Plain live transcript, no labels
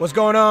What's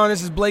going on?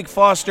 This is Blake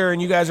Foster,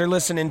 and you guys are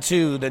listening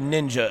to the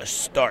Ninja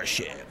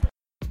Starship.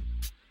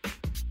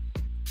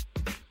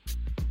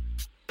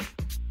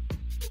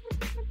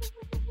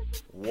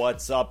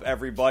 What's up,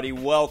 everybody?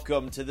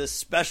 Welcome to this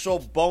special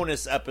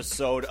bonus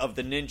episode of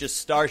the Ninja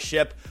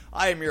Starship.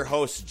 I am your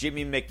host,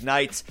 Jimmy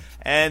McKnight,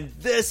 and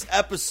this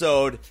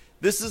episode,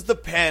 this is the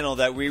panel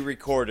that we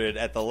recorded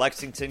at the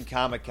Lexington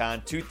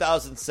Comic-Con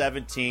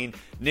 2017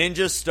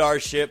 Ninja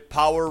Starship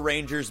Power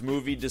Rangers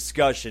movie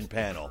discussion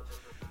panel.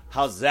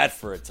 How's that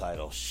for a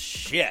title?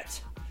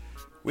 Shit.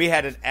 We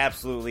had an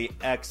absolutely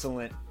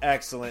excellent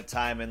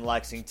time in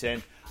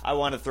Lexington. I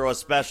want to throw a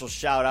special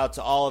shout out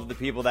to all of the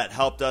people that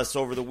helped us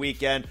over the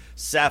weekend.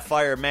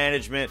 Sapphire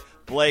Management,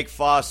 Blake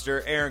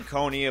Foster, Aaron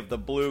Coney of the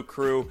Blue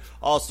Crew,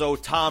 also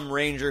Tom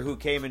Ranger, who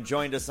came and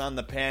joined us on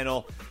the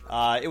panel.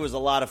 It was a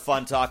lot of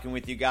fun talking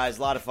with you guys,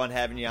 a lot of fun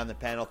having you on the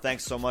panel.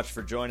 Thanks so much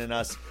for joining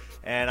us.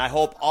 And I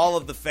hope all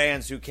of the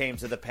fans who came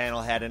to the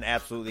panel had an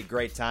absolutely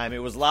great time. It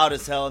was loud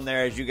as hell in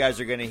there, as you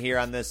guys are going to hear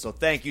on this, so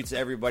thank you to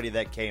everybody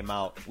that came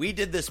out. We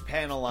did this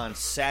panel on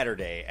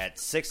Saturday at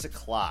 6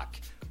 o'clock,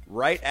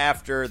 right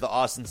after the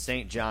Austin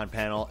St. John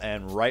panel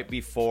and right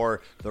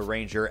before the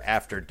Ranger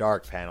After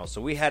Dark panel.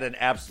 So we had an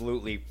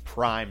absolutely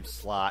prime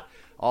slot.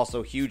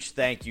 Also, huge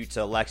thank you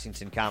to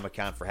Lexington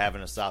Comic-Con for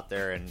having us out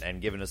there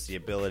and giving us the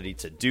ability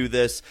to do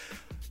this.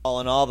 All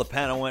in all, the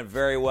panel went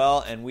very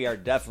well, and we are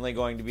definitely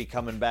going to be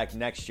coming back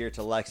next year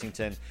to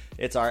Lexington.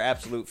 It's our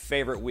absolute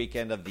favorite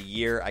weekend of the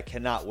year. I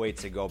cannot wait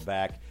to go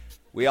back.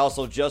 We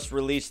also just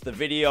released the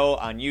video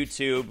on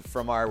YouTube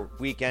from our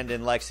weekend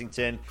in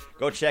Lexington.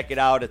 Go check it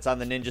out. It's on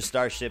the Ninja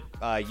Starship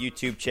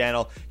YouTube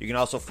channel. You can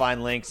also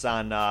find links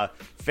on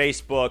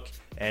Facebook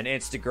and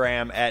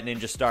Instagram at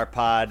Ninja Star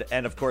Pod,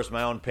 and of course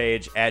my own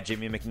page at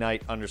Jimmy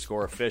McKnight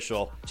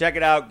 _official. Check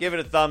it out. Give it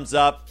a thumbs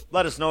up.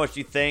 Let us know what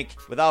you think.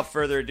 Without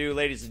further ado,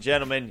 ladies and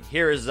gentlemen,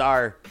 here is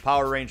our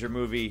Power Ranger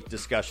movie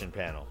discussion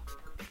panel.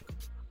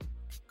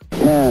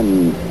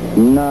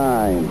 10,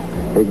 9,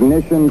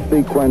 ignition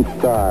sequence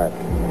start.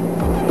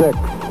 6,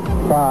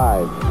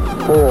 5,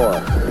 4,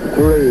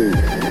 3,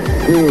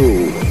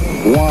 2,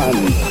 1.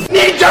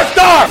 Ninja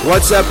Star!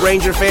 What's up,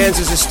 Ranger fans?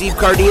 This is Steve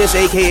Cardenas,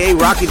 a.k.a.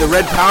 Rocky the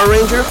Red Power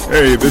Ranger.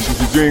 Hey, this is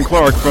Eugene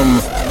Clark from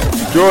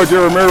George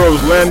A.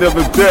 Romero's Land of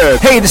the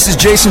Dead. Hey, this is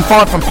Jason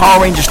Font from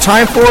Power Rangers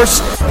Time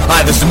Force.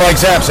 Hi, this is Mike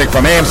Zapsik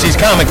from AMC's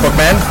Comic Book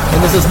Man.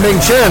 And this is Ming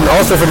Chen,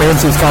 also from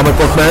AMC's Comic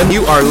Book Man.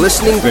 You are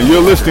listening And you're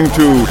listening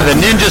to The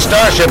Ninja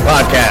Starship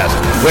Podcast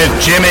with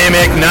Jimmy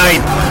McKnight.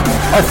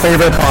 Our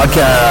favorite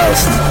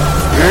podcast.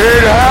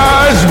 It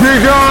Has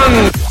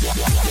Begun!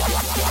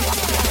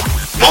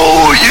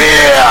 Oh,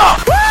 yeah!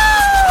 Woo!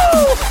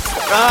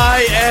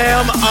 I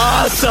am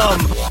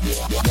awesome!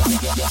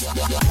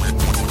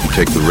 You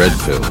take the red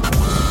pill,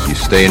 you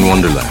stay in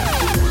Wonderland,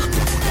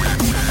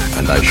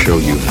 and I show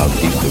you how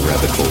deep the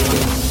rabbit hole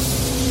goes.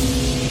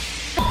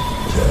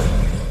 10,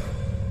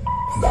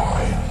 9,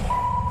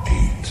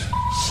 8,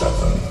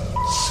 7,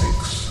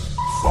 6,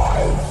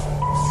 5,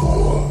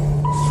 4,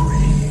 3,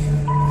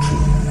 2,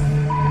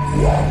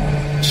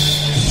 1, 0.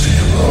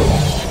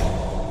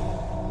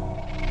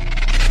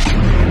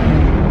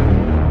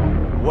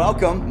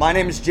 Welcome. My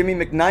name is Jimmy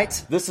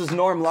McKnight. This is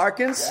Norm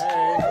Larkins.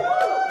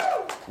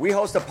 We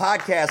host a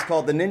podcast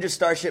called the Ninja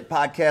Starship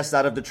Podcast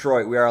out of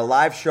Detroit. We are a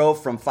live show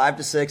from 5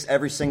 to 6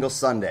 every single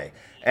Sunday.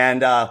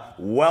 And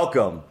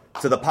welcome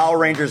to the Power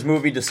Rangers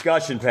movie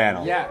discussion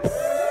panel. Yes.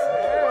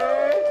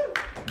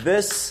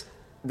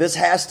 This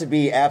has to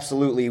be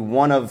absolutely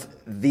one of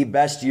the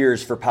best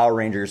years for Power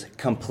Rangers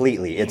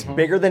completely. It's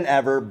bigger than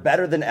ever,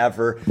 better than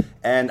ever,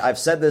 and I've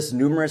said this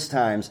numerous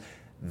times.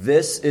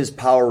 This is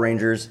Power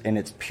Rangers in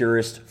its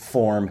purest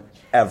form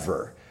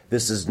ever.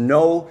 This is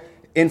no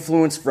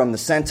influence from the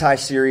Sentai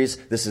series.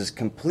 This is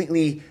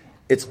completely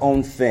its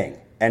own thing,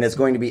 and it's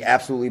going to be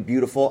absolutely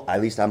beautiful.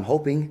 At least I'm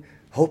hoping.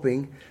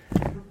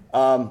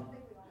 Yeah,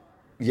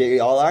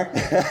 y'all are?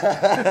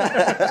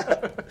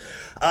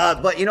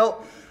 But, you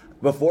know,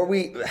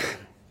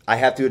 I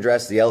have to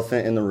address the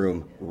elephant in the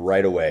room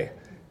right away.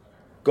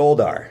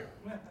 Goldar.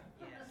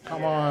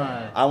 Come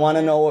on. I want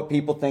to know what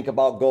people think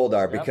about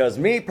Goldar, because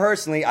me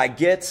personally, I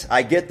get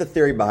the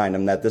theory behind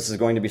him that this is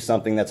going to be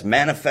something that's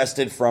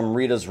manifested from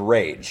Rita's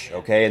rage,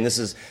 okay? And this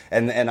is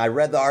and I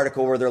read the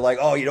article where they're like,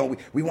 oh, you know,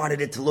 we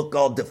wanted it to look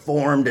all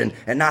deformed and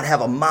not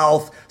have a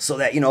mouth so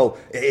that, you know,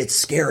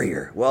 it's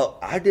scarier. Well,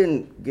 I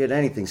didn't get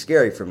anything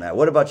scary from that.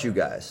 What about you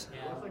guys?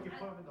 Yeah. It looks like you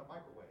put him in the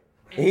microwave.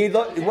 He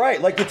looked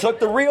right, like you took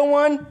the real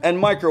one and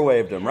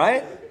microwaved him,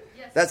 right?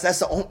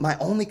 That's my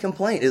only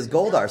complaint is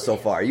Goldar so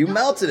far. You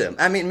melted him.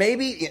 I mean,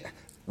 maybe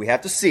we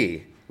have to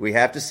see. We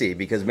have to see,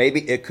 because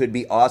maybe it could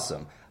be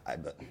awesome.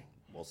 But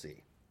we'll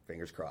see.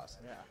 Fingers crossed.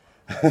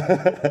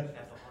 Yeah.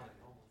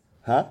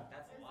 Huh?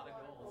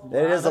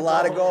 It is a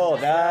lot of gold.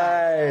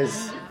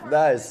 Nice.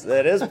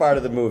 That is part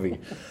of the movie.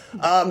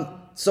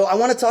 So I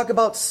want to talk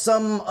about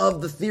some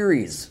of the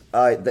theories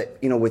that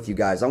with you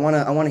guys. I want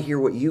to hear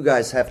what you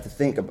guys have to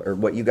think about, or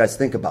what you guys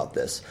think about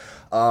this.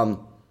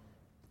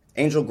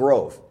 Angel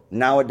Grove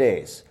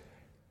nowadays.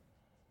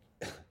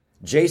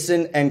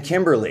 Jason and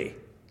Kimberly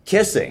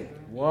kissing.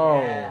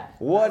 Whoa.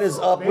 What is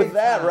up with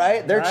that,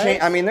 right?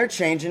 They're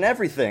changing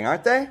everything,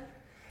 aren't they?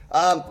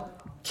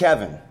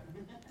 Kevin,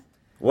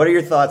 what are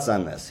your thoughts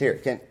on this? Here,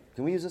 can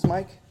we use this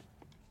mic?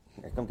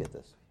 Here, come get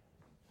this.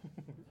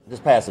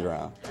 Just pass it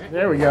around.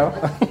 There we go.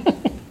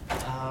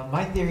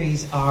 My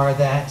theories are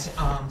that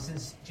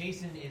since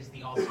Jason is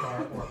the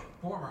all-star or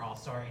former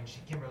all-star and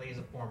Kimberly is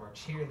a former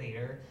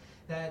cheerleader,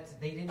 that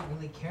they didn't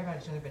really care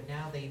about each other, but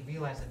now they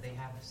realize that they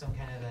have some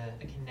kind of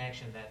a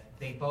connection that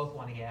they both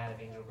want to get out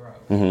of Angel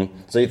Grove. Mm-hmm.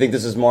 So you think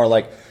this is more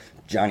like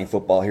Johnny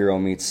Football Hero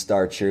meets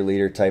star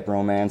cheerleader type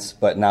romance,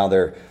 but now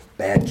they're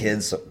bad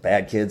kids,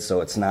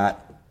 so it's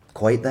not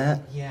quite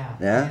that? Yeah.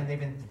 Yeah? And they've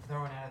been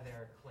thrown out of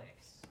their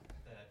cliques,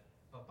 the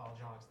football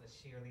jocks, the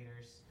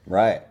cheerleaders.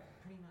 Right.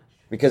 Pretty much.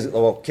 Because,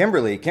 well,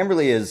 Kimberly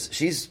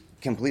she's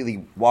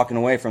completely walking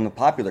away from the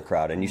popular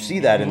crowd, and you see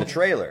that in the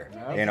trailer.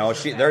 You know,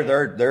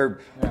 they're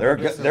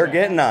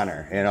getting on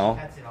her. You know,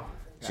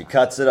 she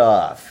cuts it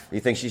off. You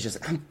think she's just,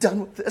 I'm done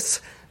with this,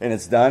 and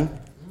it's done.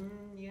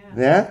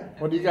 Yeah.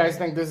 What do you guys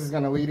think this is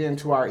going to lead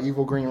into our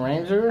evil Green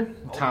Ranger?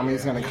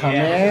 Tommy's going to come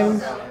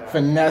in,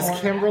 finesse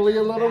Kimberly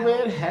a little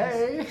bit.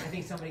 Hey. I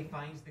think somebody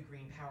finds the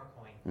green power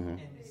coin and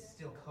it's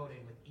still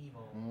coated with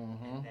evil,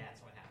 and that's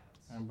what happens.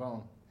 And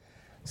boom.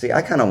 See,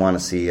 I kind of want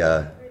to see.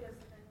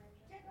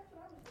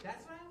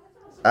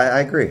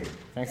 I agree.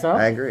 Think so?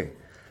 I agree.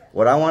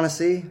 What I want to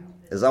see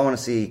is I want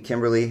to see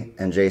Kimberly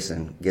and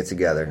Jason get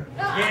together.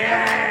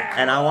 Yeah!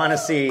 And I want to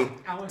see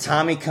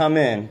Tommy come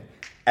in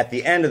at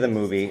the end of the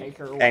movie,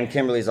 and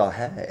Kimberly's all,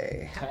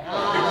 hey.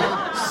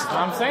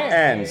 I'm saying.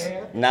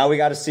 And now we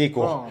got a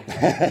sequel.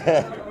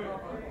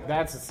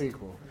 That's a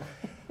sequel.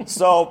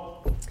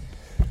 So,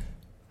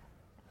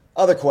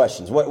 other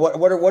questions.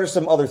 What are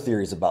some other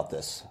theories about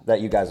this that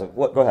you guys have?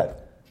 Go ahead.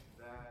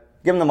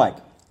 Give him the mic.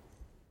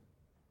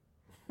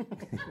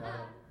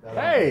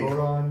 Hey.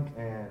 Zordon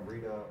and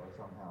Rita are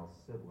somehow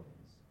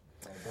siblings.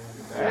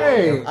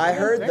 Hey. I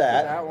heard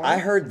that.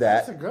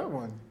 That's a good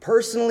one.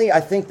 Personally, I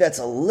think that's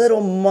a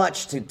little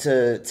much to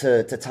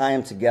tie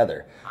them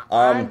together.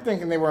 I'm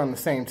thinking they were on the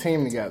same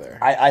team together.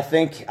 I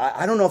think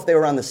I don't know if they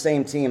were on the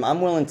same team. I'm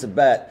willing to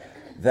bet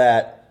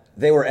that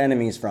they were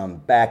enemies from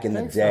back in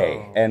the day.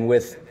 So. And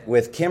with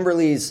with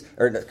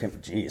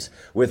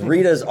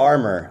Rita's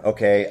armor,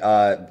 okay,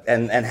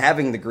 and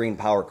having the green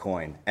power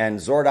coin, and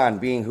Zordon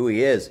being who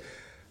he is,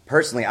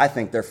 personally, I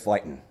think they're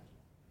fighting.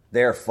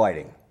 They're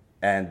fighting.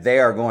 And they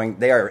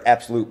are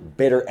absolute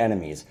bitter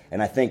enemies.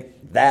 And I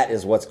think that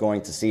is what's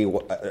going to see,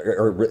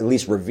 or at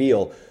least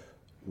reveal,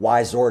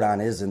 why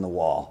Zordon is in the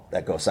wall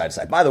that goes side to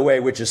side. By the way,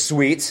 which is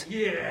sweet.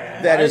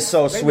 Yeah. That is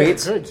so sweet.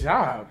 Did a good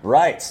job.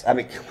 Right. I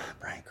mean, come on,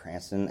 Bryan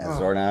Cranston as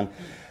Zordon.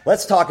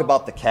 Let's talk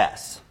about the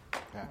cast.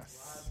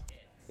 Yes.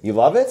 You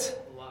love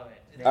it? Love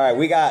it. All right,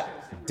 we got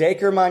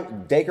Dacre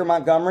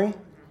Montgomery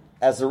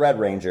as the Red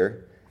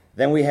Ranger.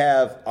 Then we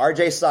have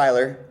R.J.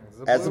 Seiler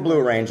as the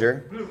Blue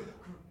Ranger.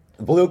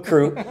 Blue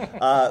Crew.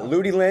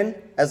 Ludi Lin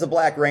as the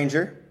Black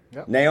Ranger.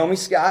 Yep. Naomi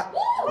Scott.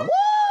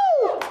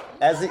 Woo!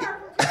 As the...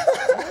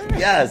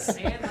 yes.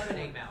 And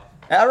Lemonade Mouth.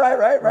 All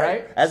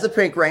right. As the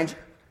Pink Ranger.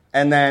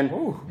 And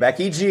then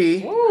Becky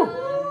G.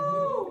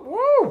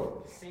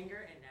 Woo!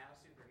 Singer and now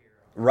superhero.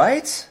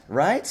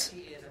 Right? She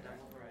is a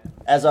double threat.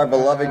 As our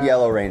beloved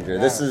Yellow Ranger.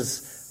 This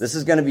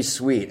is going to be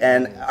sweet.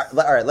 And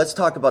all right, let's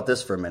talk about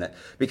this for a minute,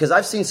 because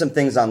I've seen some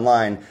things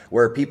online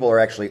where people are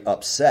actually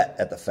upset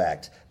at the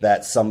fact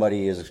that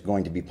somebody is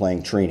going to be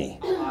playing Trini,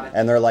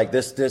 and they're like,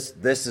 this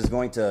is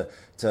going to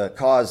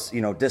cause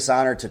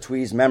dishonor to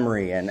Twee's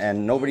memory,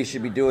 and nobody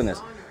should be doing this.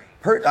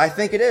 I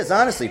think it is,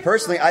 honestly.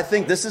 Personally, I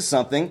think this is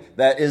something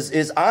that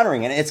is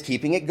honoring, and it's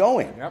keeping it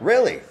going. Yep.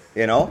 Really,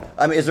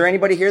 I mean, is there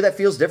anybody here that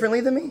feels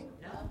differently than me?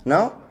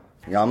 No?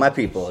 Y'all my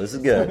people. This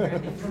is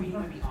good.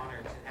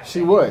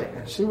 She would.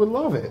 She would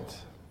love it.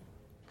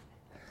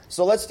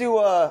 So let's do,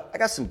 I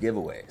got some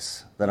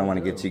giveaways that I want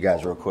to give to you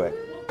guys real quick.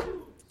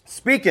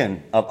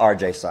 Speaking of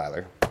R.J.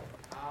 Seiler.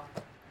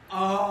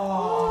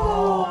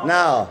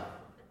 Now,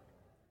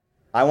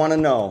 I want to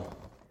know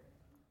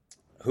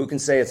who can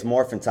say it's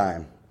morphin'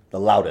 time the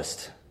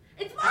loudest.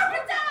 It's morphin'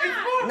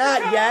 time!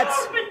 Not yet.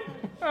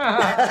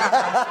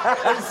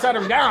 Let's set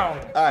him down.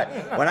 All right.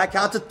 When I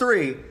count to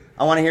 3,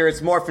 I want to hear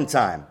it's morphin'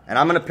 time. And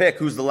I'm going to pick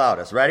who's the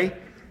loudest. Ready?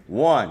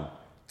 1,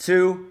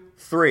 2,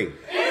 3.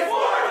 It's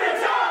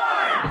morphin'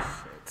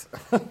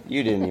 time!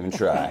 You didn't even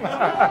try.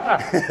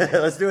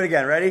 Let's do it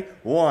again. Ready?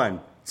 1,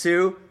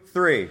 2,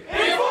 3. It's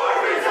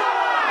morphin'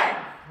 time!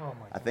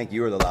 I think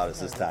you were the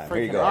loudest this time.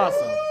 Here you go.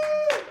 Awesome.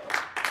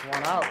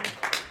 One out.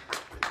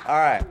 All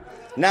right.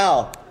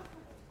 Now.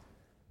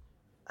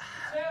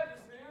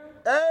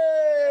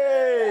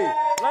 Hey!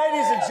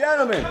 Ladies and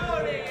gentlemen,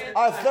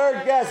 our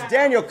third guest,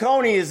 Daniel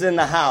Coney, is in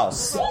the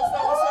house. What's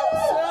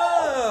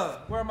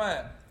up? Where am I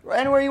at?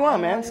 Anywhere you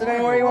want, man. Sit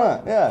anywhere you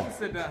want. Yeah.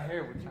 Sit down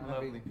here with you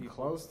lovely people.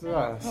 Close to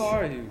us. How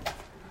are you?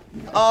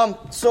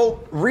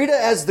 So Rita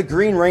as the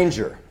Green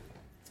Ranger.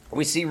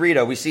 We see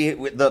Rita. We see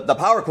the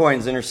power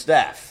coins in her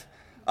staff.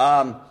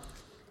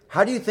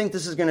 How do you think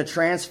this is going to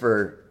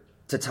transfer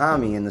to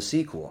Tommy in the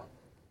sequel?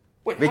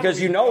 Because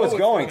you know it's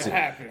going to.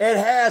 Happen? It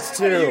has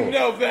to. How do you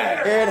know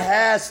that? It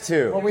has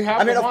to. Well, we have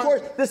I mean, the of one-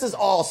 course, this is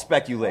all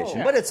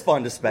speculation, but it's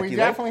fun to speculate. We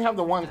definitely have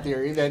the one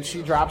theory that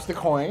she drops the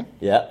coin,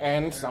 Yeah.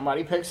 and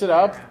somebody picks it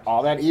up,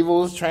 all that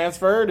evil is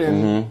transferred,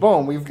 and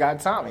boom, we've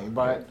got Tommy.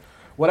 But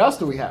what else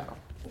do we have?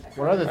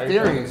 What other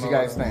theories you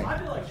guys think?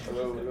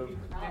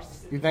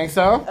 You think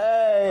so?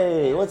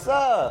 Hey, what's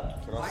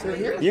up?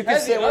 You can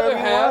As sit the other wherever you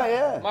half, want,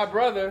 yeah. my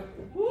brother,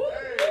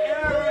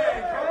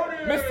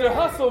 Mr.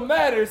 Hustle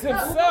Matters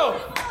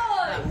himself.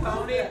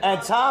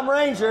 And Tom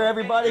Ranger,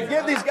 everybody.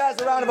 Give these guys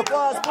a round of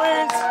applause,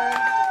 please.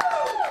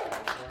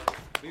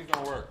 These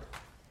don't work.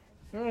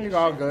 You're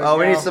all good. Oh,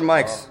 we need some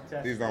mics.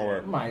 These don't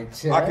work. Mic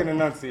check. I can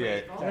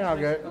enunciate. You're all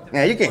good.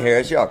 Yeah, you can hear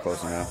us. Y'all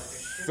close enough.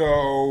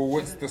 So,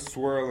 what's the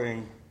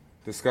swirling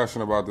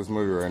discussion about this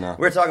movie right now?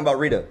 We're talking about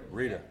Rita.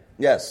 Rita.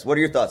 Yes. What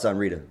are your thoughts on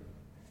Rita?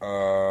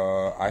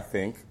 I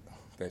think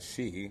that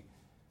she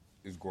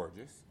is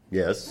gorgeous.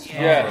 Yes.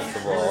 Yes.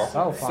 First of all.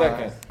 So fine.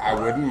 Second, I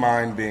wouldn't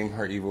mind being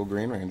her evil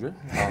Green Ranger.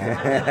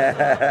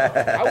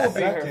 I will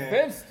be her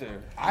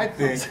fenster. I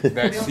think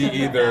that she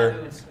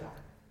either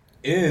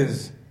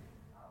is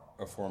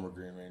a former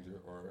Green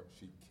Ranger or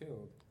she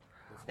killed.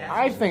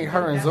 I think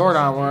her and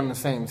Zordon were on the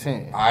same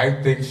team. I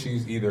think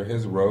she's either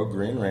his rogue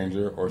Green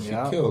Ranger or she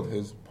Yeah. killed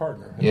his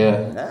partner.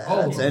 Yeah.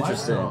 That's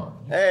interesting.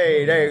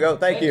 Hey, there you go.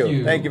 Thank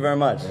you. Thank you very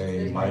much.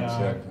 Hey, mic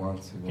check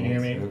once. Can you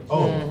hear me?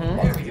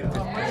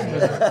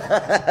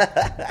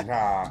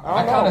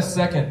 I kind of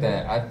second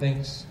that. I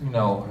think,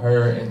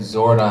 her and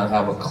Zordon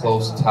have a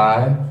close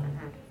tie.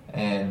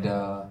 And,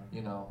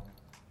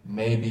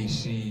 maybe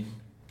she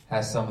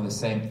has some of the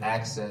same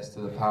access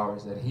to the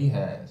powers that he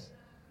has.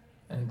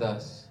 And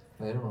thus,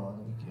 later on,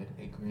 we get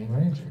a Green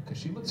Ranger. Because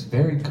she looks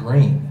very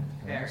green.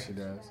 Yeah, she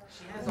does.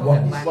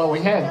 Well, we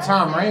had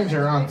Tom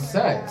Ranger on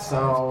set,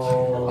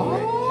 so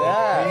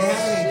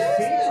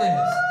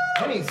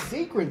any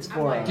secrets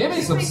for us? Give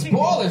me some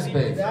spoilers,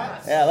 baby.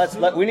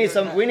 Yeah, we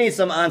need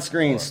some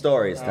on-screen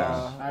stories, Tom.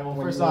 All right, well,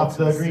 first off,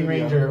 the Green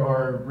Ranger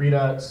or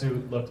Rita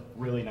suit looked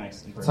really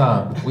nice. In person.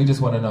 Tom, we just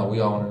want to know.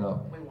 We all want to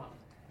know.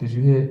 Did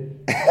you hit?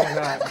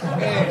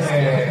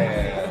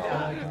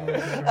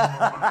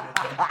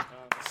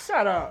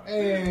 Shut up.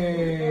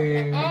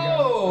 Hey.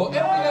 Oh, and we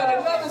got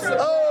another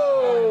surprise.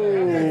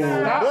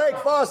 Blake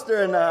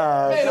Foster and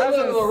Made a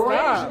little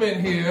arrangement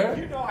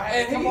here,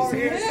 and he's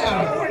here.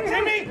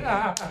 Jimmy!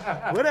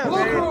 What up,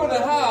 Blue Crew in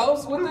the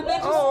house with the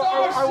Ninja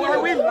Starship.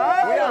 Are we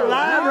live? We are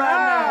live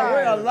right now.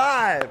 We are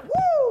live.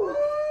 Woo!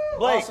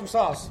 Blake, Awesome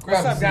sauce.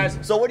 Grab What's up, a guys?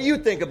 so what do you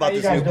think about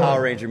this new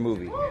Power Ranger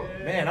movie?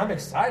 Man, I'm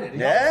excited. You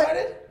Yeah?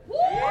 excited?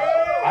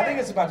 I think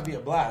it's about to be a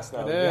blast,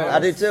 though. I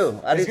do too.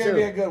 It's going to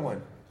be a good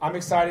one. I'm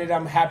excited.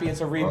 I'm happy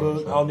it's a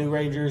reboot. All new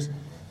Rangers.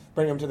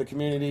 Bring them to the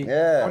community.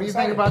 Yeah. What do you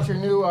think about your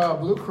new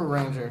Blue Crew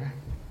Ranger?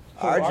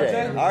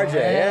 RJ,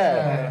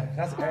 yeah.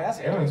 That's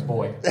Aaron's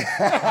boy. Hey,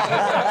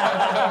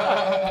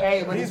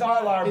 but He's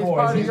all our he's boys.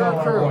 part of He's your all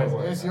our crew.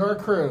 boys. It's your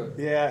crew.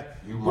 Yeah.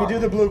 We do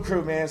the Blue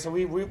Crew, man. So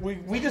we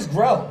just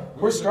grow.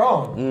 We're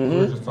strong. We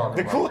were just talking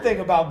The about cool thing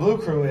about Blue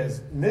Crew is,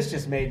 and this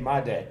just made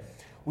my day.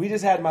 We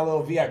just had my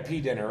little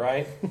VIP dinner,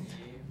 right?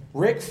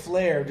 Ric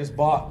Flair just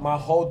bought my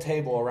whole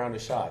table around the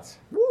shots.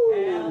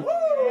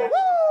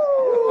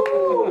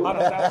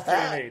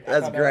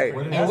 That's great.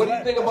 And what do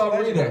you think about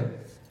Rita?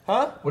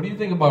 Huh? What do you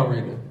think about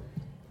Rita?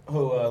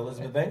 Who,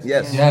 Elizabeth Banks?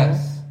 Yes.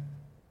 Yes.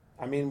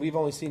 I mean, we've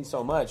only seen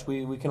so much.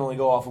 We can only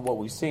go off of what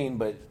we've seen,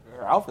 but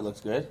her outfit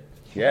looks good.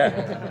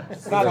 Yeah.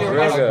 It's not the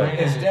real good.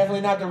 It's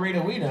definitely not the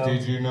Rita we know.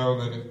 Did you know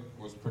that it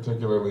was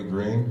particularly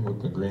green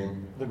with the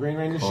green? The Green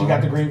Ranger? She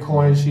got the green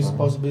coin. She's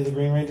supposed to be the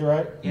Green Ranger,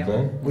 right? You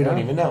think? We don't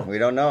even know. We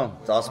don't know.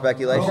 It's all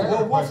speculation.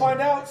 We'll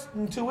find out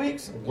in 2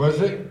 weeks. Was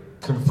it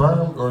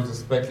confirmed or is it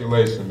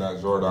speculation that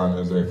Zordon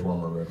is a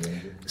former Red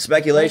Ranger?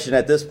 Speculation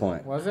at this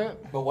point. Was it?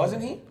 But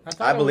wasn't he?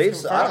 I believe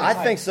so. I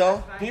think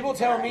so. People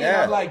tell me,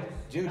 Yeah. I'm like,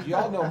 dude,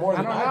 y'all know more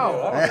than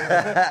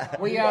I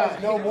do. We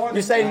know more than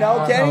You say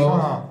no, Kenny?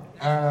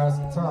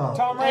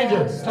 Tom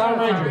Ranger. Tom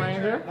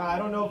Ranger. No, I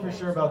don't know for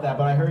sure about that,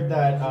 but I heard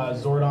that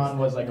Zordon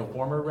was like a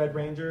former Red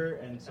Ranger,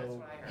 and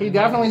so He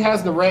definitely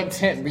has the red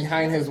tint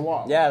behind his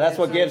wall. Yeah, that's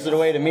what gives it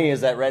away to me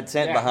is that red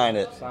tint behind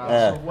it.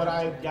 so what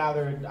I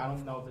gathered, I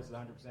don't know if this is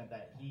 100%,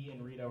 that he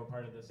and Rita were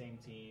part of the same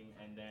team,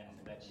 and then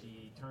that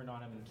she turned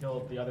on him and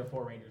killed the other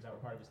 4 Rangers that were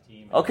part of his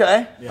team.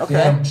 Okay. Yeah. Okay.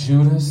 Damn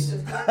Judas.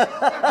 All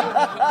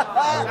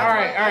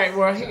right.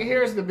 Well,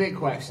 here's the big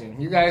question.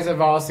 You guys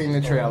have all seen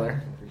the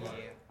trailer.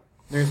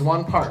 There's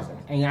one part,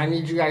 and I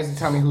need you guys to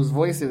tell me whose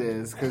voice it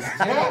is, because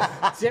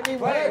Jimmy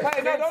went. No,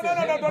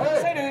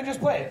 don't say anything. Just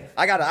play it.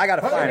 I gotta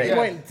find He it.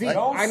 went deep.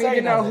 Don't I need say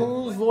to know nothing.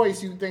 whose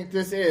voice you think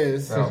this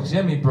is. So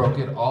Jimmy broke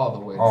it all the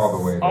way. All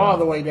the way down. All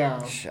the way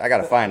down. I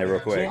gotta find it real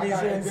quick. Jimmy's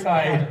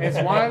inside. It's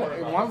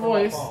one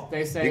voice.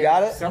 They say You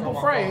got it? simple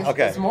phrase.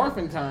 Okay. It's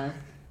morphin' time.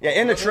 Yeah,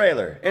 in the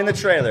trailer,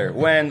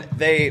 when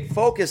they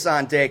focus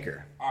on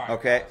Dacre,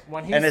 okay,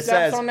 When he and it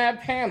steps says, on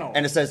that panel.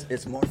 and it says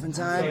it's morphin'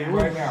 time.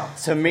 Right now.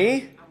 To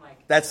me,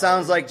 that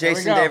sounds like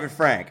Jason go. David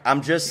Frank.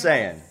 I'm just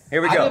saying.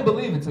 Here we I didn't go.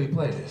 believe it until you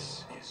played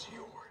it.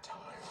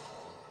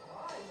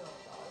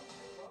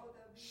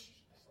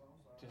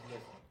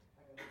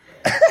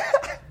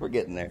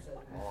 getting there.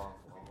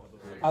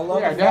 I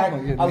love Yeah, the fact.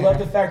 definitely. I love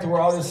the fact that we're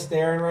all just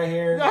staring right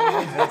here.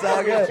 That's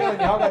all good.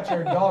 Y'all got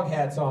your dog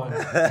hats on.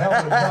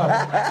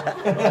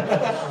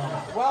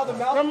 Wow, the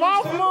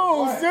mouth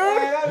moves,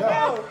 dude.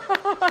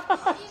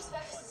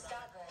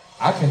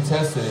 I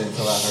contested it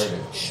until I heard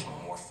it.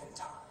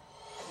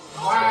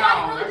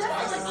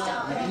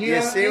 Wow.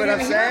 You see what I'm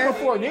didn't hear it saying?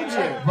 before, did you?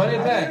 Run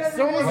it back.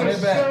 Run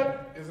it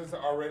back. Is this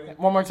already?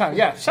 One more time.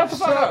 Yeah, shut the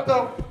fuck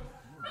up.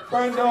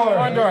 Front door.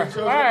 Front door.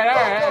 All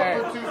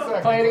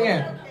right. Play it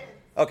again.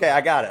 Okay,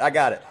 I got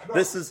it.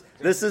 This is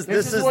This is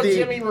what the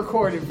Jimmy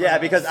recorded. For yeah,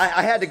 us. because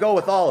I had to go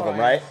with all of them,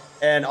 right?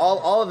 And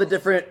all of the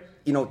different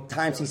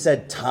times he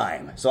said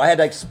time, so I had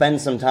to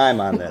spend some time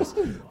on this.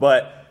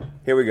 But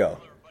here we go.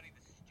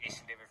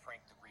 Jason David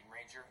Frank, the Green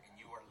Ranger, and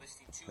you are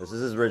listening to This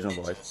is his original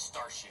voice.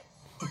 Starship.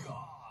 It's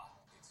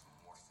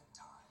morphin'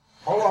 time.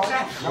 Hold on.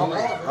 No,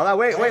 Hold on,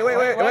 wait.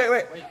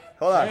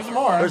 Hold on. There's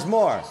more. There's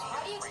more.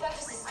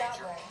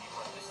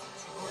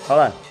 Hold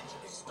on.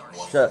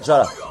 Shut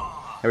up.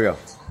 Here we go.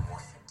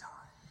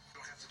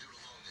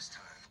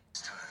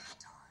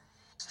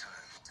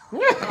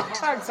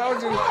 I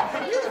told you.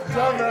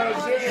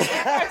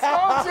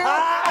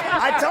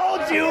 I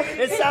told you.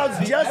 It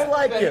sounds just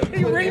like him.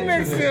 He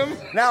remixed him.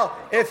 Now,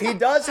 if he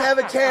does have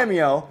a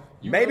cameo,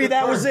 maybe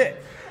that was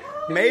it.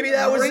 Maybe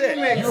that was it.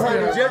 You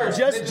heard it first.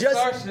 Just,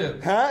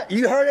 Starship. huh?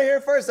 You heard it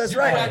here first. That's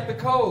right. Cracked the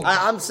code.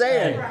 I'm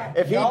saying,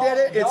 if he did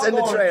it, it's in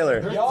the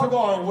trailer. Y'all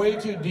going way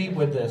too deep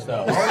with this,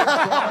 though.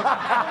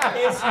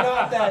 It's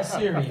not that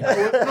serious.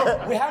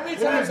 How many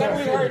times have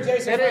we heard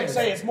Jason Frank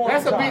say it's more?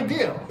 That's a big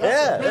deal.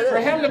 Yeah, it For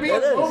is. him to be in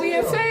It the is. movie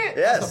and say it,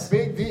 Yes. that's a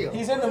big deal.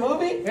 He's in the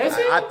movie? Is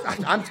he?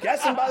 I'm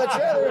guessing by the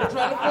trailer.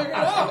 Trying to figure it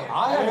out.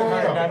 I haven't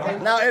heard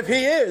nothing. Now, if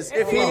he is,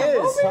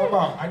 Time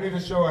out. I need to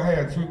show a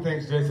hand. 2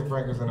 things Jason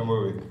Frank is in the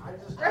movie.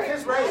 Stop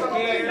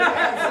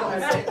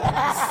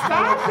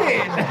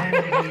it.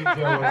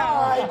 All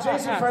right,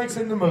 Jason Frank's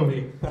in the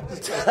movie. I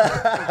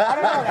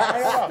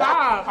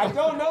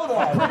don't know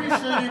that. Pretty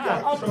sure you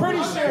got. I'm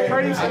pretty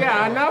sure.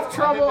 Yeah, enough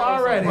trouble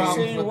already.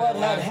 See, what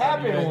had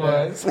happened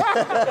was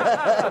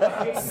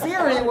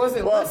Siri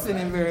wasn't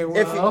listening very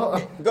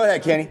well. Go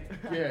ahead, Kenny.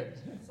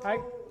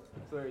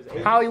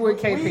 Hollywood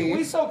we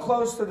KP. so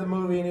close to the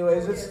movie,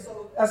 anyways.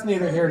 That's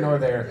neither here nor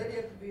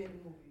there.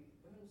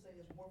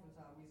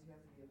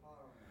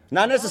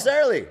 Not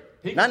necessarily.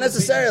 Not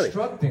necessarily.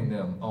 Instructing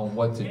them on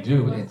what to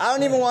do. I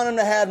don't even want him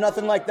to have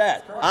nothing like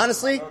that.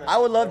 Honestly, I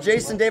would love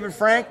Jason David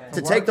Frank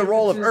to take the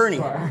role of Ernie.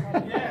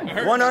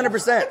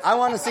 100%. I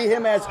want to see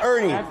him as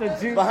Ernie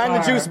behind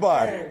the juice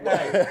bar.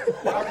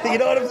 You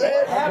know what I'm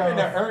saying? What happened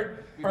to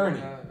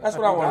Ernie? That's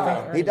what I want to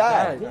know. He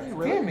died.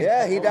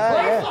 Yeah, he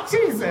died. Yeah.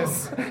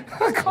 Jesus.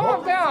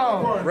 Calm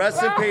down.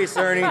 Rest in peace,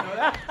 Ernie.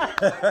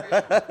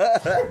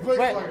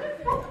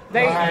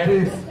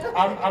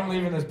 I'm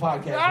leaving this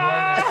podcast.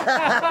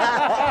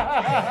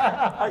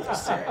 Are you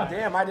serious?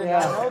 Damn, I did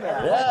not know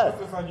that. Yeah.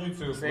 This is on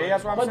YouTube. See,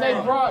 that's what I'm But saying.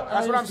 they brought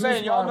That's what I'm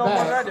saying. Y'all know more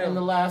than I do. in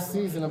the last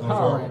season of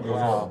Power Rangers.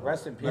 Wow.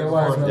 Rest in peace.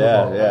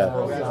 Yeah.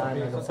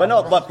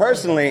 But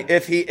personally,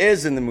 if he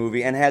is in the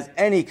movie and has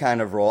any kind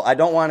of role, I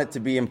don't want it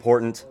to be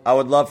important. I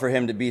would love for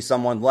him to be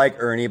someone like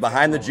Ernie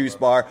behind the juice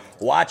bar,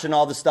 watching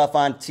all the stuff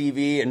on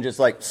TV and just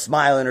like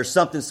smiling or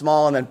something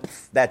small, and then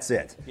that's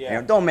it.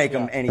 Don't make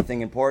him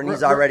anything important.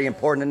 He's already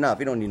important enough.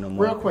 You don't need no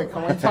more. Real quick,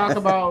 can we talk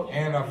about...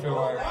 And I feel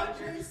like.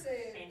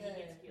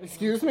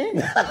 Excuse me?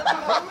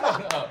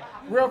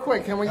 Real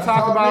quick, can we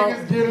talk about...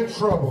 Niggas get in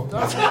trouble.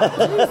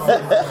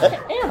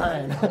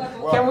 Aaron,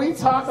 can we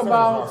talk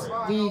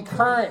about the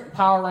current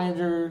Power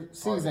Ranger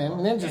season,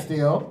 Ninja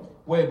Steel,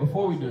 Wait,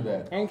 before we do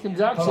that. in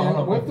conjunction Hold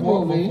on, with the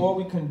movie? Before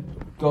we can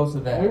go to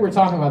that. We were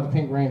talking about the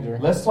Pink Ranger.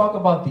 Let's talk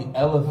about the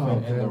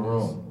elephant in the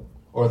room.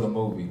 Or the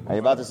movie. Are you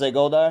about to say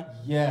Goldar?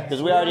 Yeah.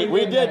 Because we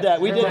did that,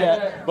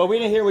 but we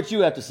didn't hear what you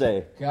have to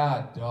say.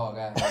 God, dog.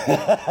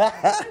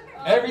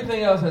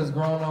 Everything else has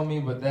grown on me,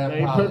 but that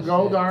They put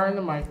Goldar in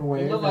the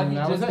microwave. It looked like and he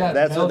that was just it. got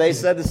That's what they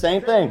said, the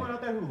same thing.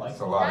 That's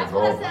a lot of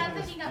gold.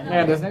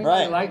 Yeah, does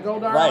anybody like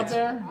Goldar out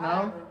there?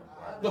 No?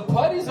 The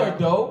putties are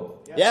dope.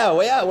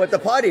 Yeah, with the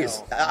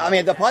putties. I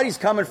mean, the putty's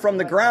coming from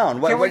the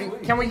ground.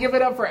 Can we give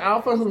it up for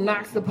Alpha, who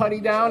knocks the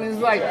putty down and is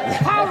like,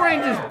 Power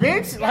Rangers,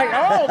 bitch? Like,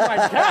 oh my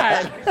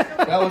God.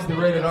 That was the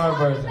rated R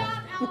version.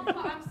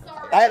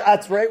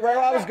 That's right where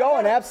I was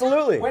going.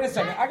 Absolutely. Wait a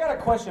second. I got a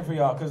question for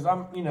y'all because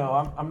I'm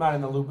not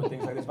in the loop with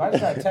things like this. But I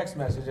just got a text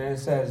message and it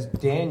says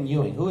Dan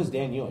Ewing. Who is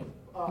Dan Ewing?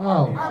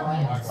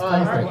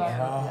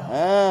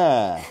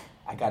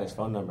 I got his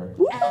phone number.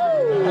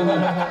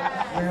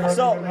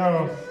 So,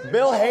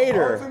 Bill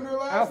Hader.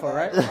 Alpha,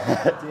 right?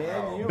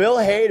 Bill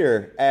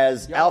Hader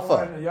as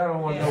Alpha. Y'all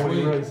don't want to know what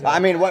he really said. I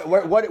mean, what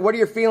are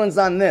your feelings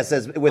on this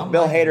with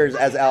Bill Hader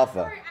as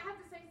Alpha?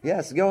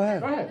 Yes, go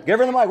ahead. Give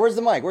her the mic. Where's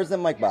the mic? Where's the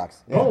mic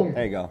box? Yeah,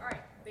 there you go. All right.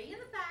 Being the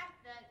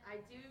fact that I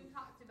do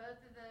talk to both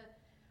of the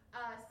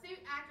suit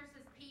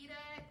actresses, PETA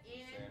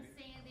and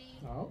Sandy,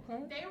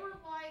 they were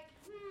like,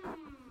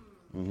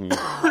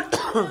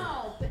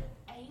 no, but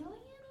alien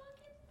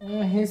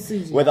looking? He's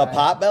CGI. With a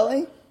pot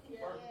belly?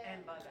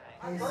 And Bug-Eye.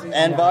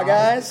 And Bug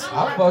Eyes?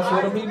 I fucks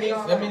with him.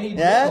 He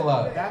drink a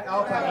lot. That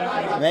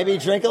Alpha ain't Maybe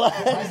drink a lot?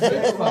 I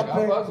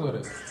fucks with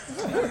it.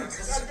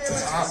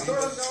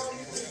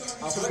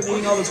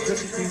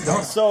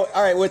 So,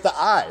 all right, with the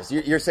eyes,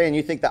 you're saying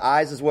you think the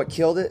eyes is what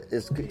killed it?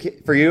 Is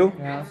for you?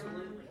 Yeah.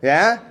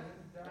 Yeah?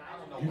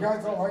 You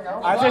guys don't like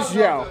Alpha? I just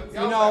yell. You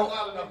know,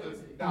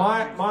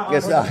 my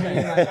Guess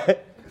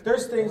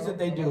there's things that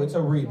they do. It's a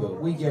reboot.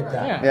 We get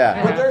that.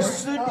 Yeah. But there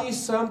should be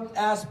some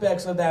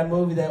aspects of that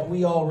movie that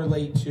we all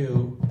relate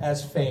to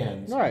as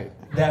fans. Right.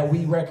 That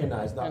we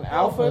recognize. Now, And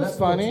Alpha is that's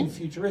funny. too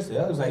futuristic.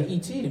 That was like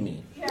E.T. to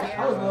me.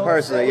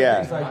 Personally, yeah.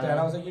 Things like that.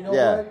 I was like, you know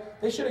Yeah. what?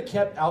 They should have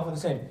kept Alpha the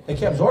same. They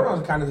kept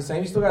Zordon kind of the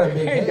same. He still got a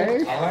big head.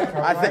 Dave.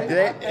 I think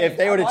if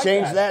they would have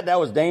changed that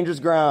was dangerous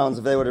grounds.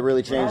 If they would have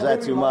really changed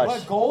that too much.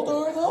 What,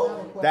 Goldar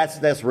though?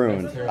 That's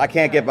ruined. I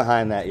can't get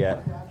behind that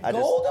yet. I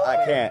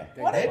can't.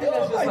 Why they do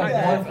it like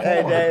that?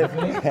 Hey,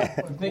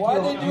 Dave. Why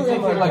they do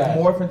it like like that?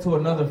 morph into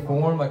another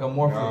form, like a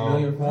more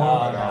familiar form?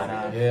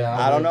 Yeah.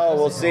 I don't know.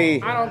 We'll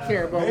see. I don't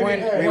care, but All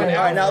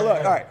right, now look.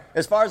 All right,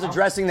 as far as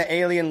addressing the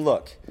alien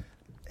look,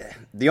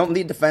 the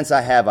only defense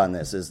I have on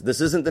this is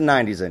this isn't the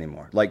 90s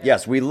anymore. Like,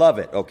 yes, we love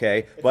it,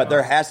 okay? But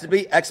there has to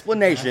be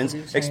explanations,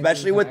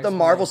 especially with the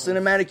Marvel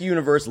Cinematic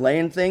Universe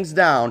laying things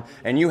down.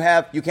 And you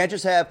can't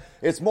just have,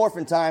 it's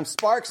morphin' time,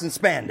 sparks and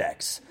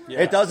spandex.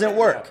 It doesn't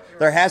work.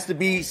 There has to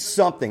be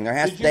something. They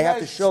have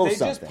to show They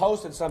something. just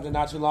posted something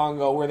not too long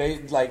ago where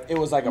it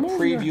was like a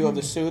preview of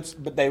the suits,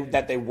 but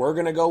that they were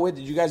gonna go with.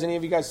 Did any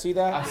of you guys see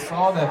that? I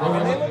saw that.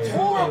 They looked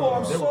horrible.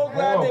 I'm so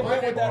glad they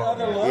went with that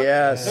other look.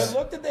 Yes. The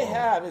look that they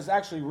have is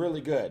actually really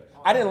good.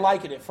 I didn't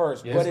like it at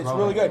first, but it's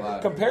really good.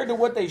 Compared to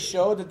what they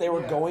showed that they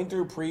were going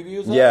through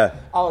previews of,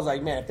 I was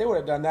like, man, if they would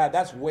have done that,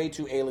 that's way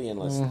too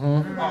alienless.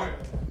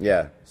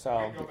 Yeah.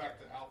 So. Go back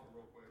to Alpha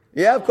real quick.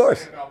 Yeah, of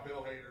course. About Bill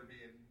Hader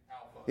being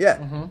Alpha.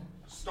 Yeah.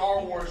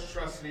 Star Wars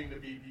trusting to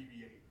be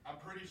BB-8. I'm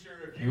pretty sure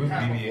if you was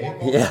have BB-8. a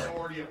formal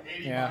minority of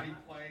anybody Yeah.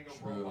 playing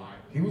a robot,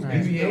 He was it's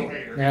BB-8? Bill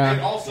Hader. Yeah.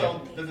 And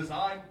also the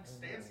design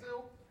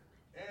standstill.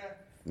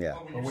 Yeah.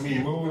 But When when you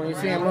you move, You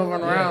see him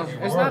moving around.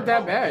 It's not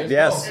that bad.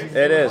 Yes,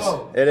 it is.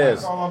 It is.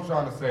 That's all I'm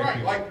trying to say. right,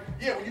 people. like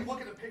when you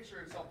look at the picture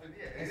and something,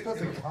 it's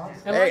Because it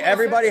costs. Hey,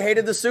 everybody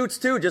hated the suits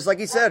too, just like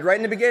he said right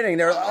in the beginning.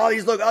 They're like, oh,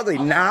 these look ugly.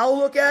 Now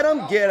look at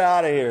them. Get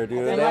out of here,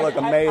 dude. And They look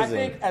I amazing.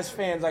 think as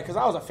fans, because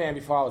I was a fan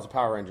before I was a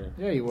Power Ranger.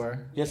 Yeah, you were.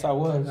 Yes, I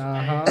was.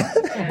 Uh-huh.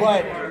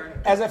 But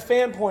as a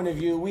fan point of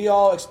view, we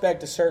all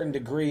expect a certain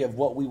degree of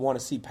what we want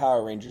to see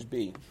Power Rangers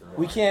be.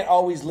 We can't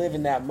always live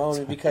in that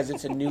moment because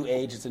it's a new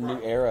age, it's a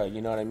new era,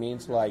 you know what I mean?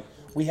 So, like,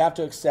 we have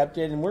to accept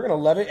it, and we're going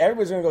to love it.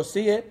 Everybody's going to go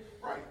see it,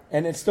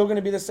 and it's still going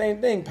to be the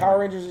same thing. Power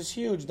Rangers is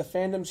huge. The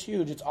fandom's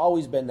huge. It's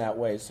always been that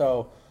way.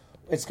 So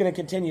it's going to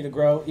continue to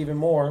grow even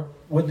more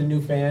with the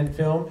new fan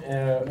film.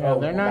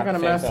 They're not going to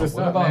mess this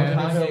What up, about man.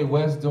 Kanye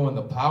West doing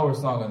the power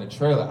song on the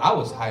trailer? I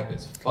was hype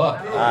as fuck.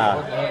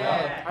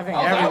 I think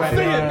everybody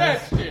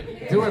does.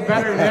 Do it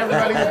better than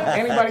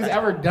anybody's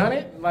ever done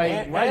it. Like,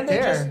 and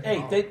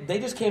they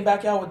just came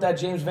back out with that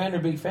James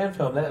Vanderbeek fan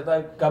film that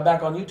like got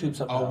back on YouTube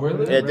somehow. Oh,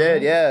 really? It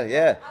did,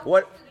 yeah.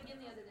 What?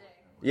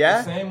 Yeah?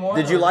 The same one,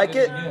 Did you or like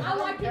it? I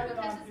like it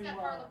because it's got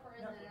part of the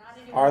prison. I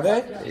didn't even Are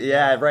they?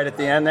 Yeah, right at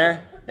the end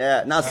there.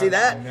 Yeah. Now see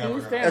that?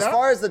 As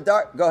far as the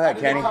dark, go ahead,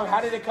 Kenny. How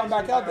did it come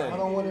back out then?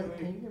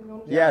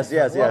 Yes.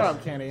 What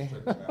up, Kenny?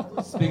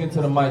 Speaking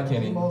to the mic,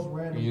 Kenny.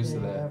 You're used to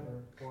that.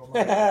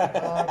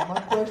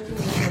 My question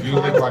is You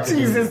look like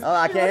Jesus. Oh,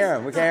 I can't hear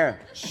him. We can't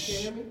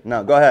hear him.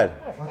 No, go ahead.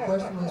 My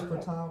question is for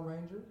Tom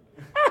Ranger.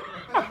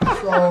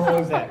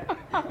 So,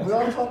 we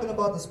are talking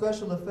about the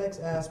special effects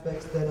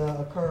aspects that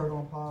occurred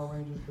on Power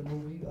Rangers, the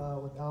movie,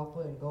 with Alpha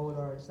and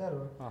Goldar,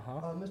 etc.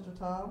 Mr.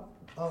 Tom,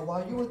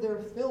 while you were there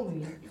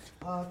filming,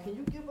 can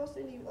you give us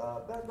any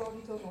background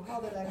details on how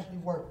that actually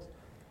worked?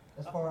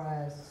 As far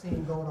as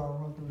seeing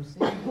Goldar run through the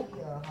city,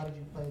 how did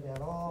you play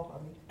that off? I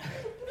mean,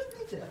 give us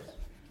details.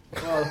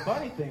 Well, the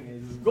funny thing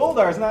is,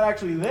 Goldar's not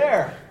actually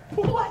there.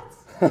 What?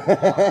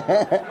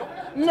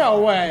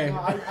 No way. No,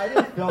 I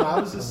didn't film. I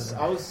was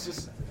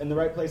just in the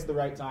right place at the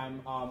right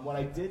time. What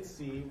I did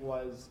see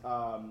was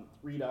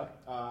Rita.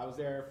 I was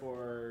there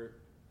for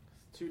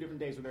 2 different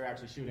days where they were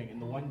actually shooting.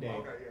 And the one day,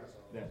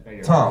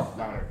 Tom,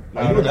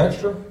 are you an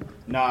extra?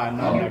 Nah, I'm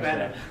not an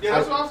extra. Yeah,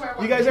 that's what I was saying.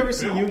 You guys ever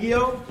see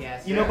Yu-Gi-Oh?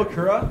 Yes. You know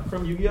Bakura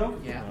from Yu-Gi-Oh?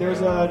 Yeah.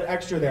 There's an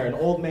extra there, an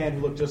old man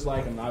who looked just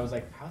like him. I was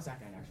like, how's that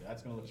guy an extra?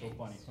 That's gonna look so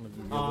funny.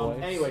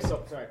 Anyway,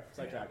 so sorry,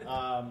 sidetrack.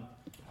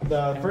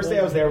 The first day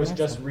I was there was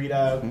just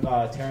Rita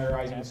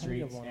terrorizing the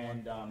streets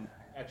and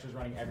extras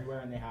running everywhere,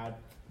 and they had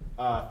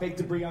fake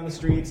debris on the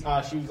streets.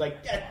 She was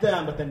like, get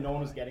them, but then no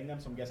one was getting them,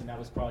 so I'm guessing that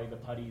was probably the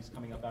putties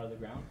coming up out of the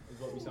ground, is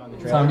what we saw in the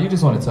trailer. Tom, you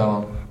just want to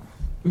tell him.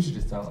 We should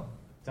just tell him.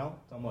 Tell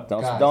them what?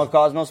 Don't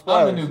cause no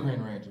spoilers. I'm the new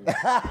Green Ranger.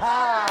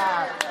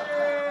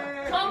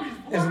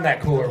 Isn't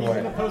that cooler, boy?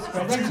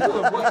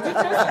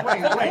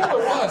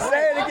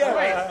 Say it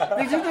again.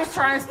 Did you just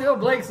try and steal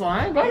Blake's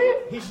line, buddy?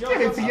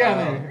 Get it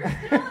together.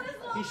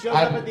 He showed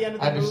up at the end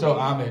of the I had to movie. show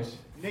homage.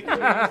 Nick was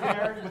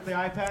there with the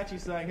eye patch.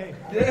 He's like, hey.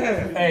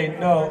 Hey,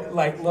 no,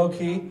 like low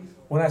key.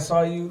 When I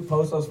saw you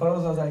post those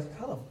photos, I was like,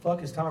 how the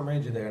fuck is Tom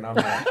Ranger there? And I'm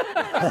like, what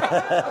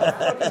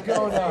the fuck is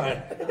going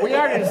on? We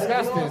already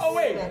discussed this. Oh,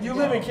 wait, you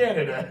live in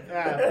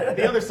Canada.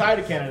 The other side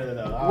of Canada,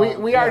 though.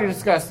 We already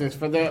discussed this.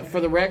 For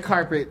the red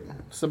carpet,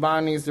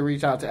 Saban needs to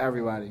reach out to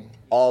everybody.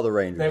 All the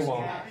Rangers. They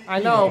won't. I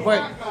know,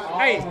 but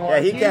hey, Yeah,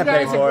 he can't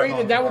pay for you guys agree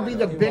it. that would be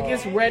the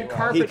biggest red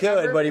carpet He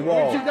could, ever? but he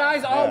won't. Would you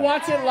guys all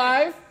watch it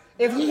live?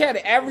 If he had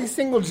every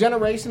single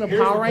generation of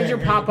Power Ranger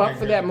pop up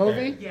for that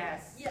movie?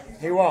 Yes.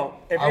 He won't.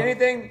 If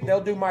anything,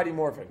 they'll do Mighty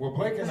Morphin. Well,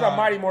 Blake This and is a I-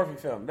 Mighty Morphin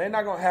film. They're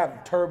not going to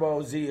have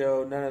Turbo,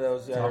 Zeo, none of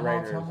those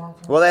Rangers.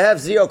 Well, they have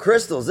Zeo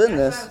crystals in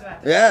this.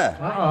 Yeah.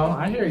 Uh-oh,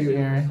 I hear you,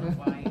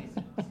 Aaron.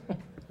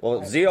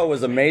 Well, Zeo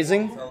was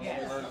amazing.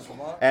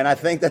 And I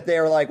think that they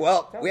were like,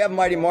 well, we have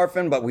Mighty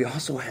Morphin, but we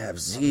also have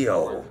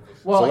Zeo.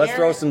 Well, so let's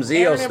throw some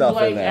Zeo Aaron stuff and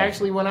Blake in there.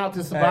 actually went out to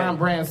Saban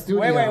Brand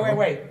Studio.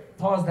 Wait.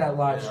 Pause that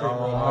live stream.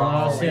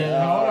 Oh, shit.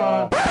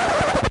 Hold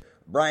on.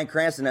 Brian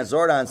Cranston at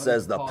Zordon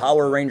says the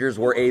Power Rangers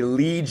were a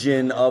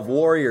legion of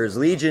warriors.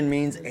 Legion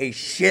means a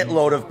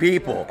shitload of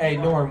people. Hey,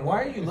 Norm,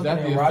 why are you Is looking that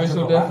at the Roger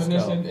official Velasco?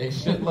 definition? A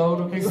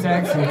shitload of people?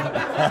 Exactly.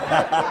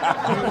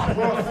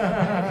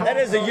 That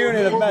is a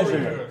unit of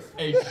measurement.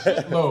 A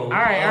shitload. All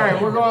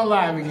right, we're going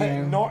live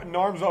again.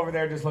 Norm's over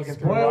there just looking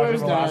through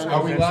Spoilers Roger done. Velasco's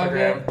Are we live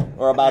Instagram. yet?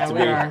 We're about to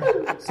we be.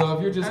 are. So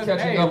if you're just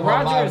catching Hey, up on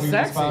Roger live, is we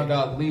just sexy. found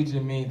out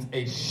Legion means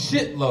a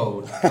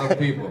shitload of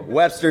people.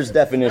 Webster's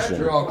definition.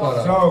 You're all caught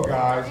up. So,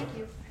 guys,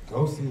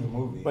 go see the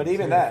movie. But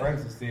even Tell your that-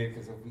 friends to see it,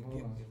 because if these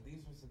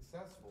are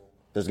successful,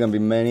 There's going to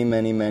be many,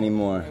 many, many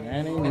more.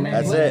 Many.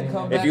 That's it.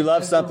 If you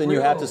love something,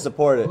 you have to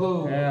support it.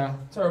 Blue Yeah.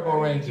 Turbo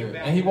Ranger.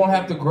 And he won't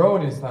have to grow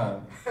this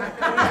time.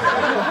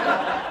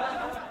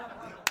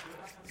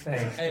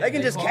 Thanks. Hey, They if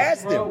can just called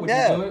cast you, bro, him. would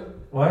Yeah. you do it?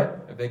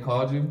 What? If they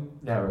called you?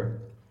 Never.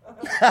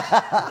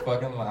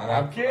 Fucking lie.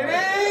 I'm kidding.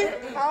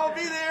 I'll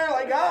be there.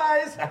 Like,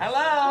 guys,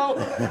 hello.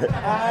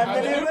 I'm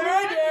the new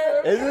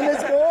Ranger. Isn't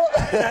this cool?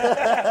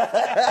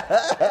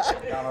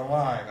 got a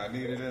line. I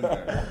need it in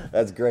there.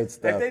 That's great If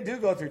stuff. they do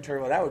go through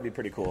Turbo, that would be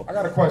pretty cool. I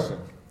got a question.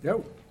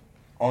 Yo.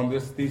 On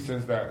this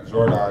thesis that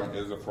Zordon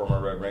is a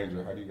former Red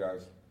Ranger, how do you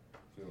guys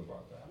feel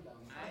about that?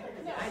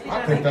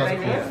 I think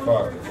that's cool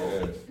as fuck if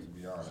it is, to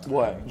be honest.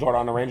 What?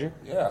 Zordon the Ranger?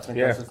 Yeah, I think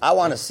Yeah. that's just, I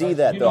want to see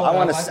that, You though. know what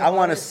I like I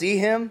want to about it? see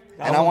him,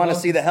 and I want to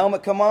see the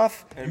helmet come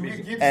off. you can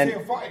get to And- see a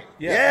fight.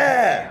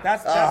 Yeah.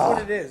 That's Oh.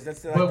 what it is.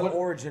 That's like the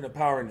origin of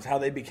Power Rangers, how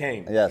they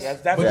became. Yes.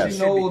 That's But what Yes. it you should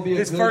know be. what would be a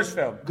His good, first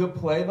film. good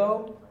play,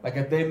 though? Like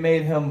if they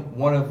made him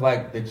one of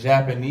like the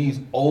Japanese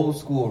old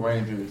school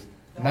Rangers.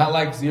 Not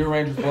like Zero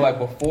Rangers, but like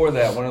before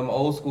that, one of them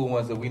old school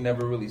ones that we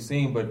never really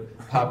seen, but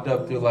popped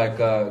up through like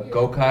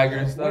Gokaiger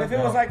and stuff. What if it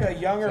was like a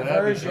younger So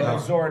that'd be version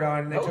of dope. Zordon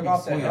and they That took would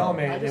off be the sweet.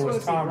 helmet I and it just want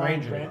was to see Tom Bryan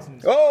Ranger?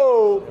 Cranston's.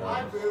 Oh!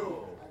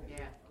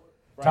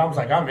 Tom's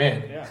like, I'm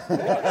in.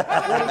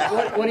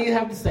 What do you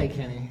have to say,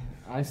 Kenny?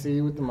 I see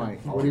you with the mic.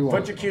 What do you Put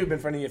want? your cube in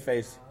front of your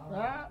face.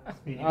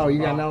 Oh, you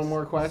got no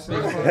more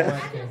questions?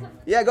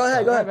 Yeah, go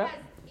ahead. Has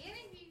any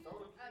of you, so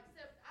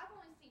I've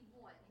only seen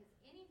one. Has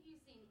any of you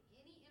seen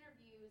any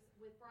interviews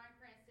with Bryan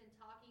Cranston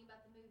talking about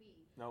the movie?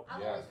 Nope.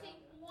 I've only seen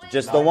one.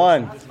 Just the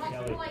one. Like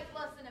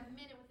less than a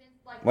minute within,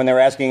 like. When they were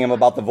asking him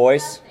about the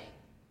voice? Nothing.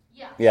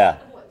 Yeah. Yeah.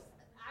 The voice.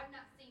 I've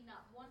not seen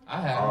not one.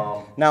 I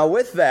have. Now,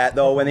 with that,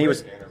 though, when he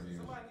was...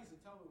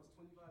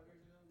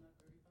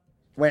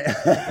 When,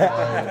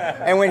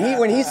 and when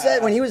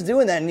he was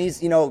doing that and he's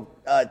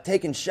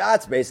taking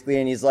shots basically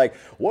and he's like,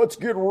 let's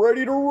get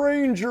ready to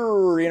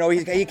Ranger,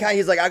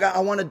 he's like, I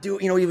want to do,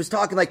 he was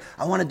talking like,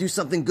 I want to do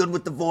something good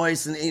with the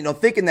voice and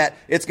thinking that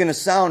it's gonna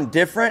sound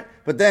different,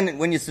 but then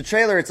when it's the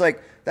trailer it's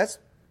like, that's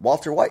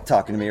Walter White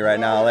talking to me right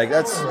now, like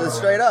that's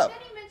straight up.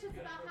 Then he mentions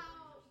about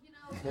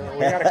how, We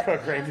gotta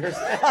cook, Rangers.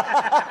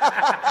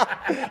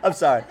 I'm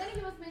sorry. Then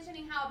he was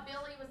mentioning how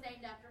Billy was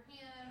named after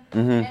him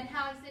Mhm. and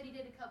how he said he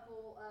did a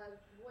couple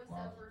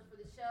voiceovers for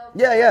the show.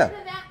 Yeah, yeah. Other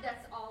than that,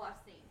 that's all I've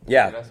seen.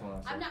 Yeah. That's what I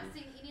I've said. not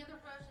seen any other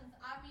versions.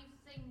 I've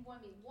seen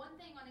one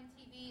thing on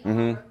MTV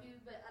Mhm. or a few,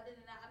 but other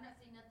than that, I've not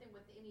seen nothing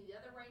with any of the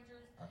other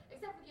Rangers.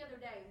 Except for the other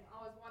day, I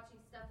was watching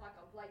stuff like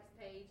on Blake's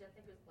page. I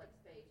think it was Blake's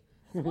page.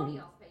 It's one of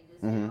y'all's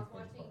pages. And I was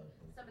watching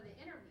some of the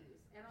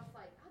interviews, and I was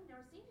like, I've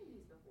never seen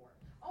these before.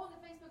 Oh, the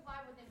Facebook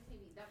Live with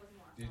MTV. That was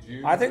more. Did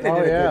you? I think they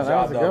did a good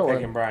job, though,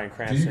 picking Bryan Do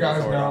Cranston. you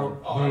guys as know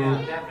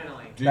Zordon. who?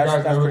 Definitely. Do you guys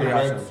That's know who the pretty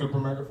Red awesome. Super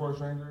Mega Force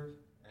Ranger is?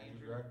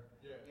 Andrew Jack?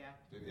 Yeah.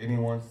 Did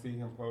anyone see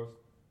him post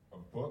a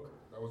book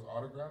that was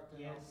autographed to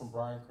him Yes. from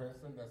Bryan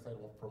Cranston that said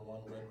from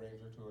one Red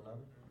Ranger to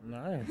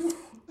another? Nice.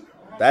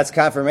 That's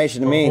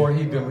confirmation to me. Before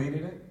he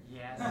deleted it?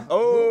 Yes.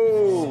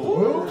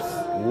 Oh!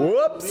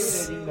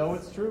 Whoops! You know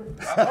it's true.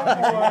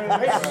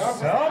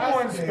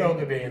 Someone spilled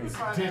the beans.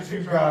 Did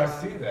you guys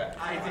see that?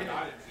 I did.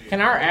 Can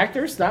our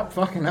actors stop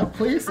fucking up,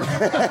 please? I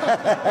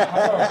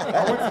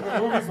went to the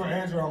movies with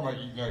Andrew. I'm like,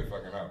 you know you're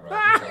fucking up,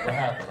 right? He's like, what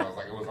happened? I was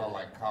like, it was on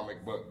like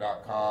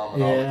comicbook.com.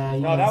 And all Yeah.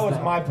 this. No, that was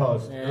my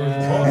post. It was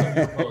both of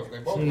your posts. They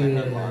both made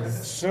headlines.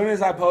 As soon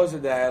as I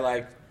posted that,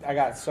 I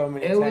got so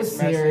many It was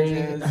text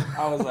serious. messages.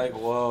 I was like,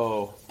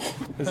 whoa,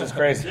 this is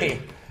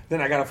crazy. Then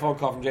I got a phone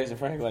call from Jason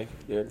Frank, like,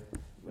 dude,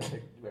 you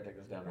better take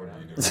this down.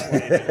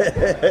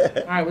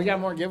 All right, we got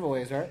more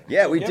giveaways, right?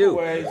 Yeah, we do.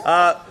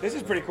 This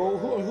is pretty cool.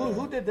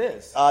 Who did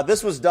this?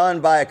 This was done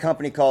by a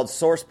company called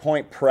Source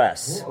Point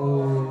Press.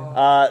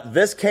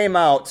 This came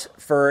out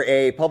for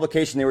a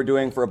publication they were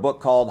doing for a book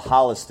called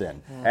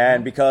Holliston.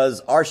 And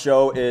because our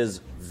show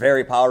is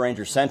very Power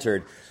Ranger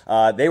centered,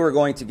 they were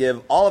going to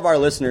give all of our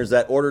listeners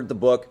that ordered the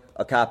book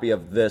a copy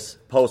of this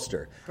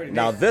poster.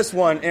 Now, this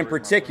one in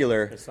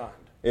particular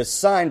is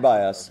signed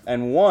by us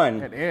and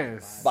won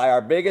by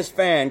our biggest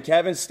fan,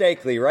 Kevin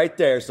Stakely, right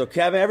there. So,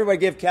 Kevin, everybody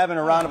give Kevin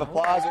a round of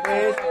applause,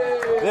 please.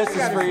 This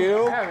is for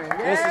you.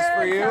 This is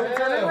for you.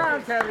 Turn it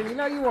around, Kevin. You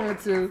know you wanted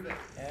to.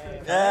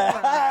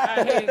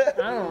 I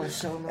don't want to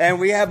show them. And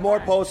we have more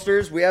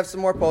posters. We have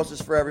some more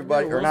posters for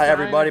everybody. Or not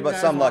everybody, but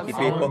some lucky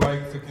people. I would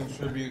like to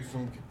contribute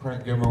some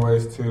print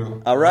giveaways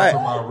too. All right. Not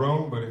to my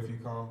room, but if you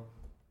come.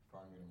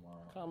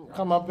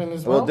 Come up in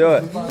this room. We'll do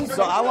it.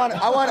 So I want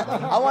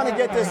to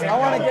get this. I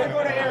want to get.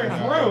 Go to Aaron's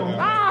room.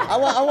 I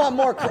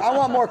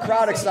want more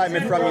crowd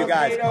excitement from you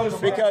guys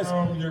because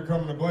you're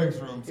coming to Blake's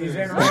room too. He's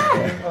in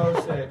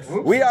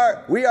room.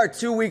 we are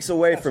 2 weeks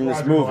away from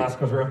this movie.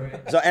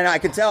 So and I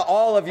can tell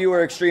all of you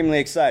are extremely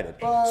excited.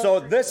 So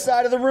this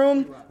side of the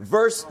room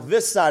versus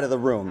this side of the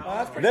room.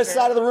 This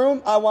side of the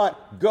room, I want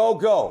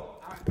go.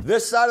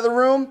 This side of the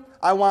room,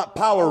 I want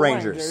Power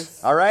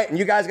Rangers. All right? And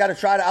you guys got to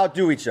try to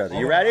outdo each other.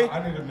 You ready?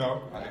 I need to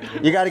know.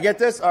 You got to get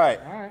this? All right.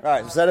 All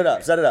right. Set it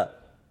up.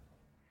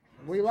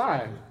 We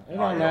live. It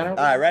don't matter. All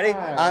right. Ready?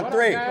 On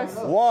three.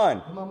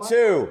 1,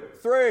 2,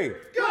 3. Go,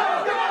 go!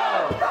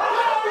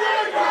 Power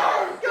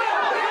Rangers! Go,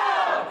 go!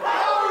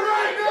 Power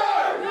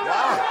Rangers!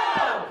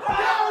 Wow.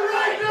 Power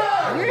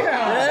Rangers!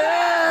 Yeah.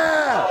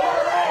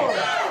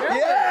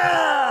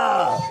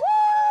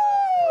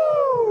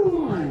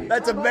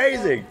 That's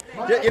amazing.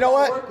 You know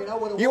what?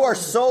 You are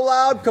so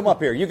loud. Come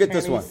up here. You get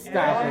this one.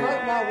 Stop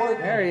it.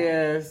 There he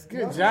is.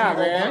 Good job,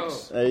 man.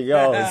 There you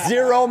go.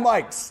 0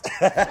 mics.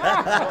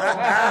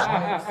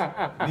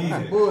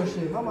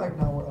 Bullshit. My mic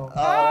not working.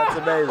 Oh, that's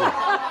amazing.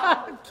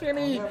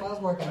 Kenny. I was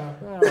working out.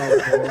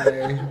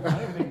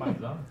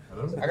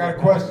 I got a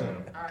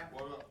question.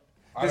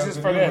 This is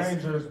for this.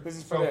 Rangers This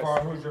is for so this.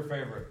 far, who's your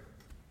favorite?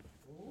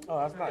 Oh,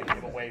 that's not a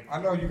giveaway.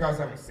 I know you guys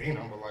haven't seen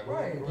them, but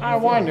like, I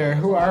wonder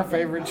who our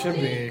favorite should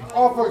be.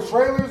 off of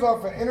trailers,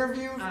 off of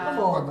interviews. Come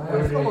on,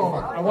 man. Come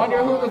on. I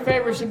wonder who the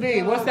favorite should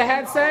be. What's the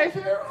hat say?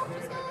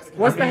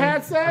 What's the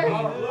hat say?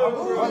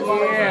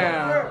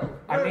 Yeah.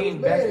 I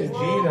mean, Becky G,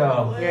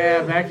 though.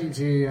 Yeah, Becky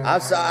G.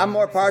 I'm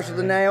more partial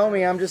to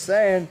Naomi. I'm just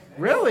saying.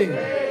 Really?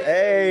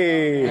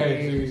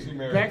 Hey.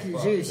 Becky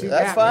G. She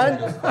That's got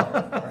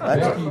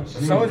fine.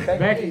 So is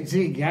Becky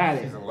G. Got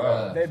it.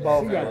 They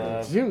both She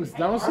got the juice,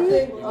 don't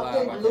she? I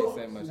think Luke.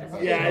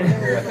 Yeah.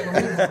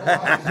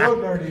 Your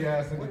nerdy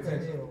ass in the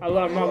attention. I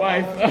love my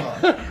wife.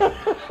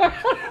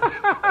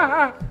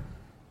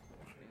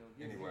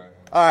 Anyway.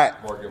 All right.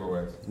 More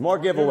giveaways.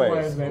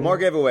 Giveaways, baby.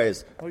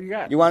 What you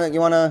got? You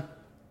wanna?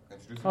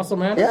 Hustle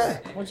Matters? Yeah.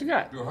 What you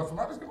got? Do a Hustle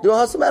Matters giveaway? Do a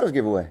Hustle Matters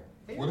giveaway.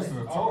 Well, this is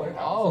a toy.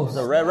 Oh,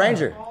 The Red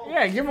Ranger.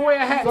 Yeah, give away a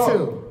hat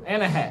too.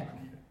 And a hat.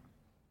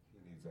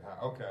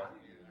 Okay.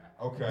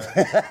 Okay.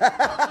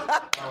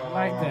 I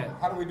like that.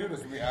 How do we do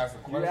this? We ask a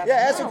question. Yeah,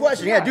 ask a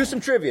question. Yeah, do some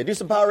trivia. Do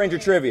some Power Ranger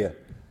trivia.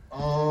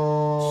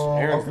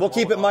 We'll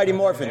keep it Mighty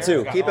Morphin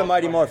too. Keep it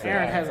Mighty Morphin.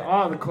 Aaron has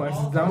all the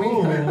questions, don't he?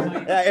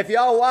 Yeah, if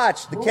y'all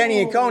watch the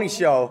Kenny and Coney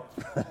show,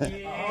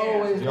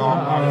 Always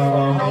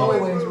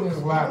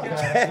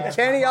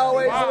Kenny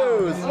always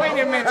lose. Wait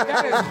a minute,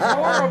 that is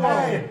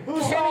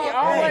horrible. Kenny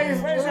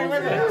always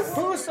loses.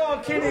 Who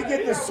saw Kenny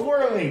get the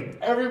swirly?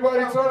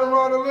 Everybody turn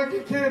around and look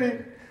at Kenny.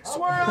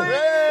 Swirly!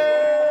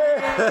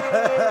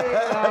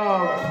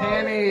 Oh,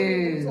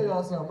 Kenny. tell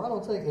y'all something. I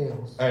don't take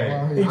L's. Hey,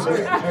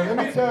 let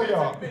me tell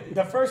y'all.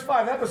 The first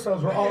 5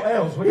 episodes were all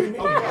L's. What do you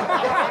mean?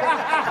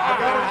 I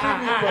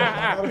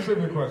got a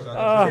trivia question.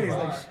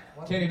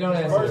 Kenny, don't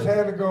answer. First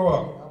hand to go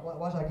up.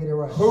 Watch I get it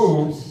right.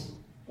 Who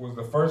was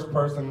the first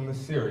person in the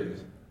series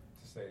to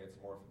say it's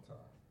morphin' time?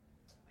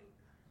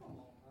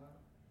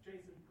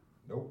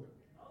 Nope.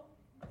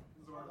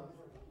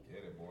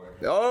 Get it, boy.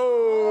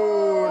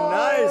 Oh,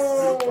 nice.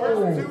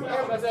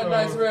 That's that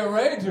nice Red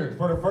Ranger.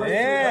 For the first 2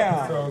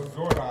 episodes,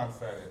 Zordon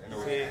said it. And it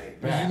was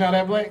Did you know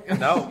that, Blake?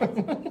 No.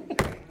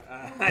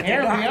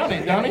 Aaron be on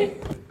it, don't he?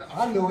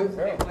 I knew it.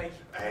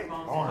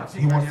 Orange.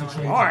 He wants to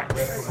trade Orange.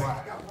 red for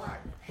black.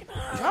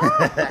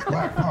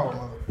 Black power,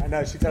 mother. I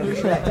know, she tells me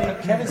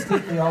Kevin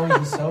Stakely always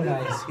is so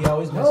nice. He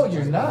always No,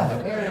 you're not.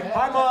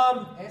 Hi,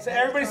 Mom. Say,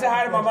 everybody say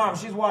hi to my mom.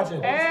 She's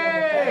watching.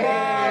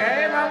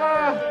 Hey,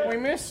 Mama. We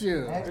miss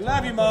you. We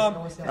love you, Mom.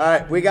 All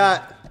right, we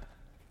got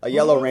a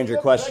Yellow Ranger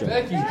question.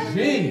 Becky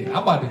G. I'm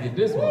about to get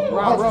this one.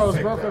 Rob Rose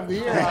broke up the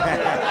year. Hey,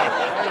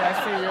 I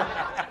see you.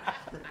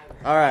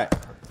 All right,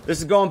 this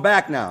is going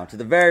back now to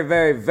the very,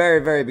 very,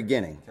 very, very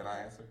beginning. Can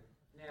I answer?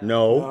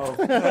 No.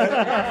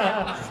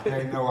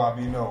 They know I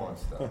be knowing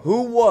stuff.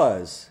 Who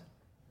was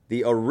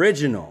the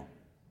original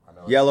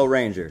Yellow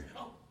Ranger?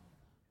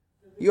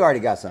 You already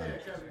got something.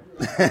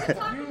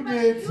 You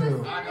did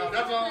too.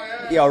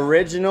 The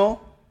original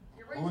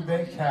Who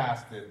they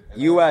casted.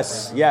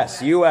 U.S.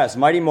 Yes, U.S.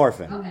 Mighty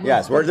Morphin.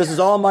 Yes, this is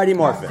all Mighty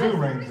Morphin.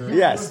 Ranger.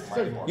 Yes.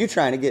 You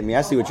trying to get me.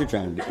 I see what you're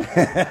trying to do.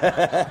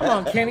 Come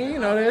on, Kenny, you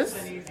know this.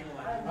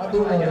 I do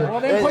know that. Well,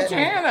 then put your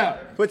hand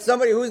up. Put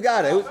somebody who's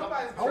got it. I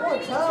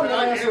want Tom to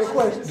answer a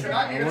question.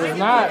 It's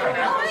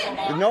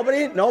not.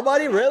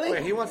 Nobody, really?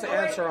 Wait, he wants to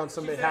answer on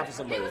behalf of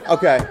somebody.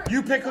 Okay.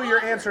 You pick who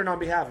you're answering on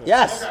behalf of.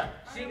 Yes.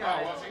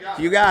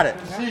 You got it.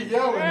 She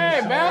yelling.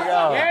 Hey, Beth.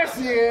 There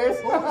she is.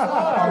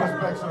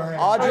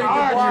 Audrey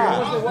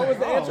Dubois. What was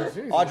the answer?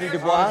 Audrey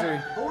Dubois.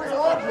 Who is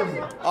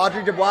Audrey?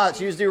 Audrey Dubois.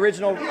 She was the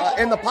original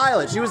in the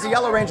pilot. She was the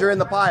Yellow Ranger in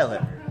the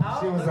pilot.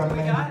 She was a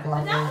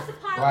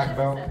black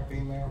belt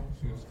female.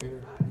 She was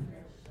scared.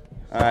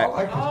 All right. I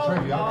like this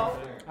trivia.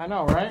 I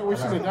know, right? We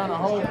should have done a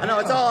whole. I know,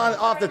 it's all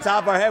off the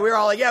top of our head. We were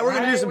all like, yeah, we're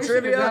going to do some We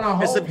should've trivia done a and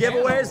whole some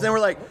giveaways. And then we're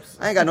like,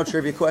 I ain't got no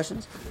trivia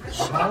questions.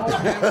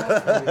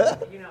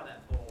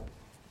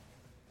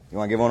 You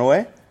want to give one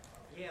away?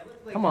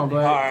 Come on,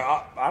 bud. All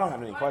right, I don't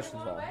have any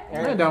questions, though.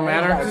 It don't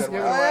matter. Just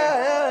give it away.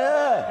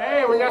 Yeah.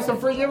 Hey, we got some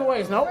free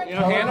giveaways. Nope. You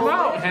know, hand them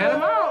out. Hand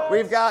them out.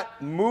 We've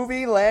got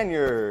movie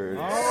lanyards.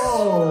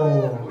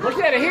 Oh. Look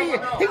at it.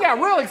 He got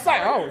real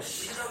excited. Oh,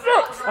 shit.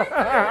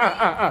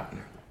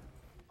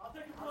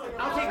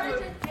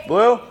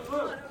 Blue?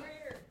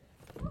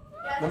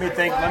 Let me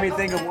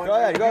think of one. Go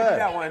ahead.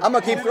 That one. I'm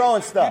going to keep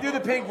throwing stuff. You do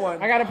the pink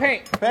one. I got a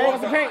pink. Who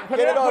wants the pink? Put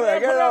Get it over there.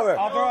 put it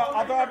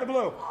I'll throw out the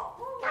blue.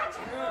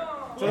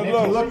 And if you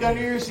look under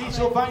your seat,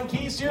 you'll find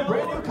keys to your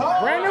brand new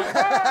car. Brand new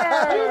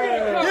car.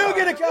 You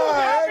get a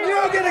car.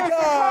 You get a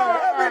car.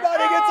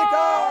 Everybody gets a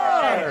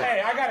car.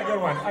 Hey, I got a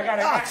good one. I got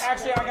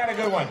a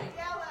good one.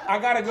 I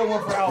got a good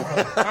one for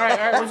Alpha. All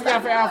right. What you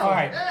got for Alpha? All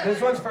right, this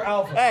one's for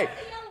Alpha. Hey,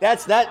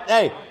 that's for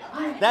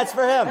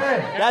him.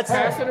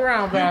 Pass it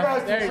around,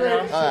 Beth. There you go.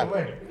 All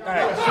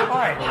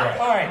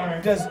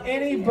right. Does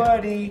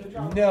anybody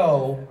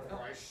know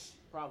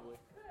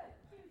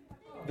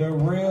the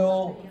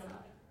real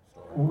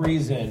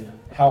reason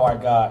how I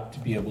got to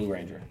be a Blue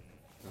Ranger?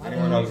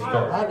 Anyone know the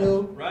story? I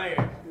do. Right.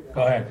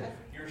 Go ahead.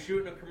 You were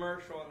shooting a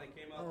commercial and they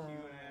came up to you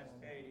and asked,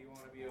 hey, do you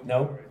want to be a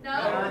Nope.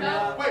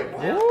 No. Wait,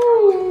 what?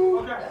 Ooh.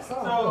 Okay,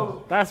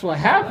 so That's what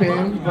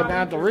happened, but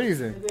not the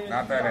reason.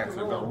 Not that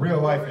answer. The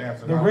real life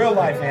answer. The real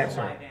life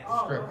answer.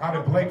 Script. How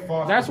did Blake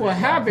Foster? That's what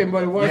happened,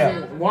 but it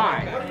wasn't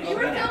why. You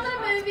were filming a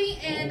movie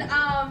and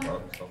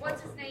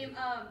what's his name?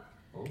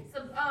 Nope.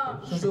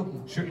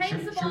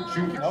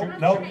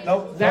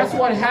 That's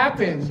what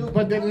happened,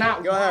 but then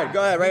not. Go ahead,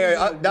 right here,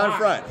 down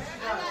front.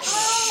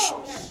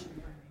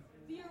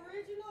 The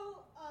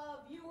original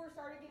viewers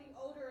started getting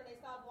older and they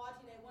stopped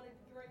watching. They wanted to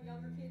bring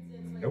younger kids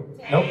in.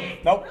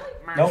 Nope.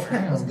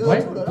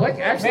 Blake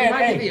actually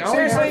might be the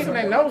only person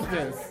that knows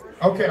this.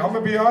 Okay, I'm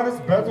gonna be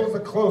honest. Beth was the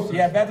closest.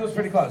 Yeah, Beth was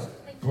pretty close.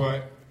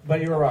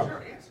 But you were wrong.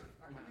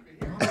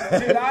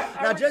 Dude,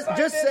 Now,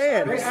 just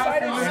saying. I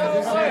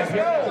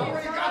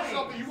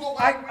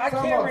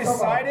can't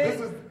recite it.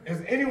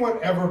 Has anyone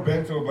ever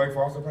been to a Blake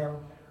Foster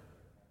panel?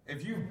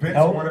 If you've been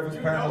to one of his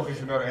panels, you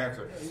should know the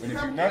answer. And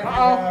if you never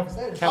have,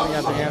 Kelly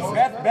got the answer.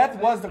 Beth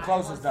was the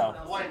closest though.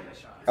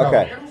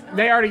 Okay.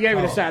 They already gave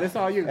it a shot. It's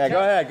all you. Yeah, go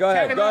ahead,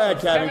 Kevin. Go ahead,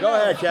 Kevin.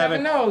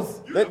 Kevin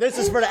knows. This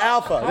is for the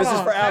Alpha. This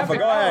is for Alpha.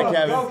 Go ahead,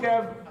 Kevin. Go,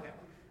 Kev.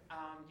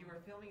 You were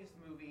filming this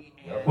movie,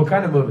 and What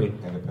kind of movie?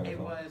 it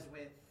was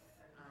with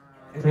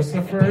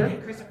Christopher.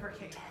 Christopher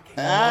King.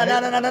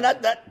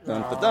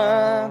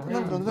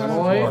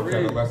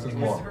 less is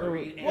more.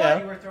 Well,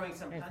 you were throwing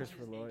some punches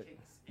Christopher and Lloyd.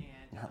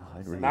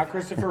 kicks, and Not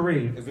Christopher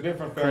Reeve. It's a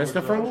different film.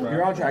 Christopher?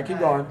 You're on track. Keep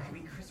going.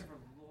 Christopher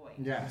Lloyd.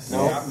 Yes.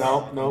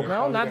 No.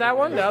 No, not that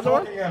one. The other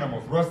one. Talking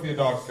animals. Rusty a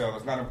dog tail.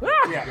 It's not a.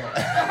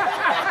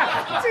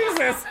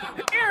 Jesus,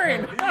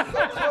 Aaron.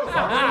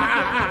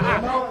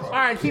 All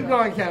right, keep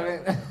going,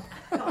 Kevin. Okay,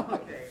 you were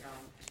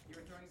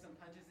throwing some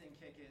punches and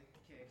kicks,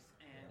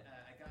 and a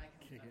guy comes up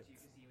to you because he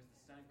was the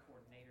stunt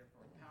coordinator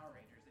for Power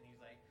Rangers, and he's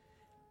like,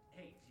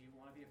 "Hey, do you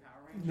want to be a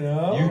Power Ranger?"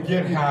 No. You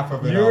get half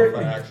of it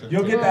alpha action.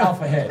 You'll get the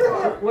alpha head.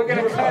 We're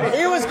gonna cut it.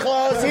 He was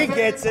close. He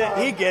gets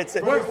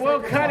it. We'll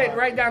cut it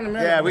right down the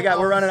middle. Yeah,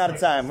 we're running out of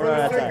time.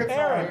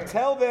 Aaron,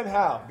 tell them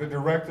how. The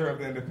director of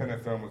the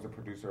independent film was the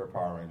produer of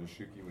Power Rangers,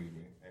 Shuki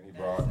Levy, and he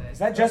brought. Is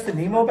that Justin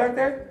Nemo back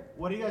there?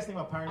 What do you guys think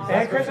about Power Rangers?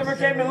 And Christopher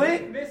came to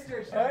lead?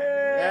 Mr.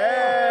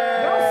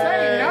 Don't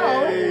say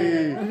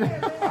no.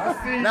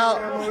 Now,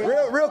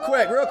 real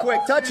quick,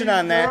 touching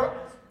on that,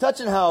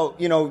 touching how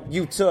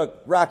you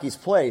took Rocky's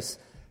place.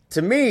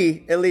 To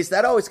me, at least,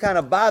 that always kind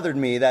of bothered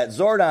me that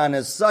Zordon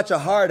is such a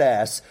hard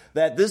ass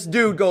that this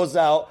dude goes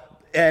out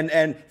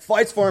and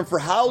fights for him for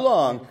how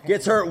long,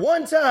 gets hurt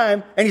one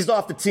time, and he's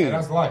off the team. And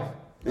that's life.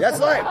 That's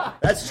life.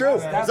 That's true.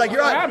 It's like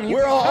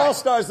we're all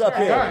stars up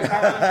here.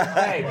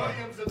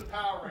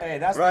 Hey,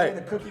 that's right.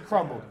 the cookie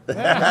crumbled.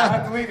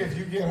 Athlete, if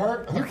you get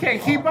hurt, You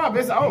can't keep up.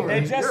 It's over.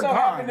 It just You're so gone.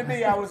 happened to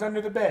be I was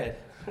under the bed.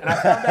 And I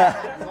found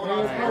out.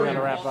 We're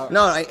gonna wrap up.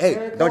 No,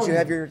 hey, don't you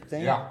have your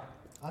thing? Yeah.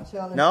 I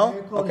challenge No?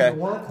 Aaron Cody Okay. to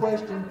one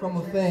question from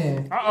a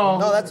fan.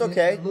 No, that's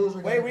okay.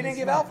 Wait, we didn't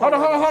give Alpha. Hold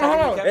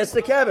on. It's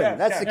the Kevin.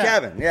 That's the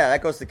Kevin. Yeah,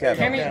 that goes to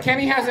Kevin.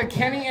 Kenny has a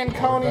Kenny and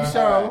Coney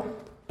show.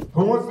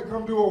 Who wants to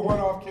come do a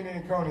one-off Kenny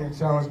and Coney and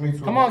challenge me to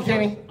Come on,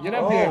 Kenny. Get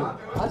up here.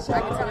 Let's go.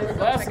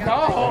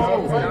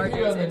 Right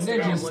here on the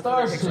Ninja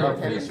Starship. Take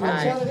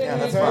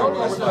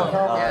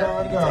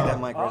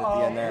that mic right at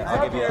the end there.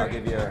 I'll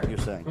give you your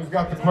thing. Who's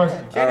got the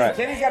question? Kenny, All right.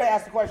 Kenny's got to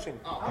ask the question.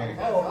 Oh, I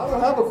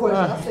don't have a question.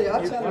 I said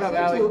I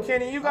challenge you to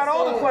Kenny, you got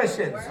all the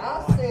questions.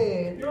 I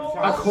said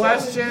A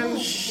question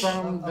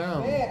from a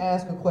them. fan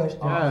ask a question,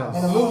 Yes.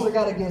 and the loser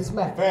got to get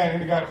smacked. Fan,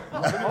 he got.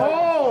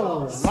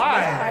 Oh,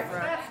 live.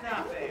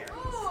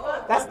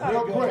 That's not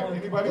Real good. quick,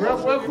 anybody?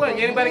 Real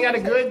quick. Anybody got a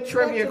good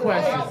trivia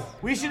question?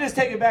 We should just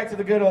take it back to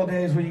the good old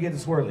days where you get the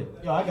swirly.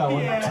 Yo, I got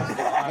one.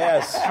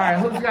 Yes. All right,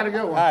 who's got a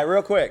good one? All right,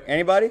 real quick.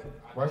 Anybody?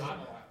 Question? All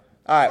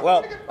right.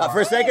 Well,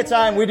 for sake of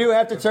time, we do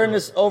have to turn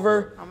this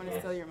over. I'm gonna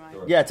steal your mic.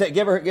 Yeah,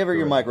 give her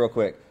your mic real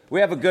quick. We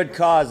have a good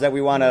cause that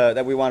we want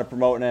to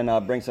promote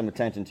and bring some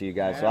attention to you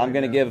guys. So I'm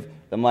going to give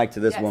the mic to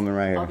this woman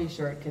right I'll here. be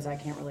short because I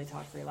can't really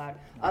talk very loud.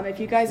 If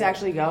you guys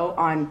actually go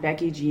on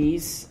Becky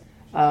G's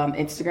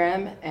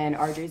Instagram and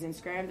RJ's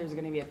Instagram, there's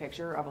going to be a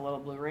picture of a little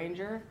Blue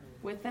Ranger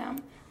with them.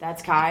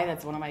 That's Kai.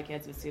 That's one of my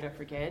kids with Suit Up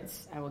for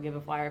Kids. I will give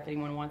a flyer if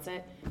anyone wants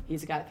it.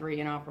 He's got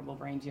 3 inoperable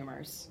brain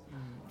tumors.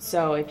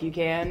 So if you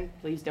can,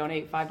 please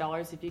donate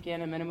 $5 if you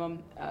can, a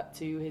minimum,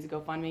 to his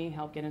GoFundMe.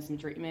 Help get him some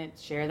treatment.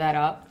 Share that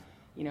up.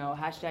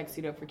 Hashtag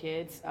Suit Up for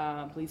Kids.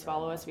 Please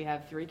follow us. We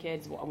have 3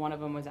 kids. One of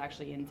them was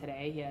actually in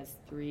today. He has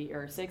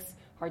 6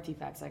 heart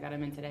defects. I got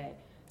him in today.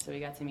 So we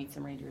got to meet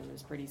some Rangers. It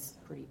was pretty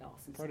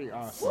awesome. Pretty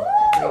awesome.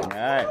 All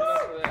right.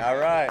 All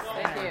right.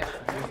 Thank you.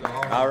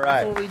 All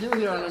right. That's what we do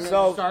here on the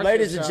So, Starship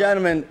ladies and Show.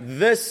 gentlemen,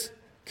 this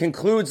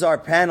concludes our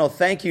panel.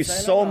 Thank you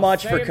so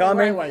much for Say it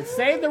coming. The right way.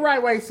 Say it the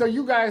right way so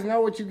you guys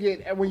know what you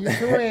get when you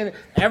tune in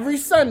every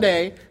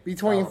Sunday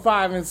between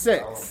 5 and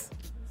 6.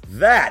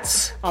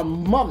 That's a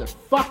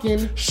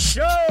motherfucking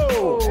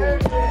show.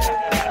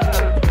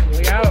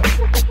 We out.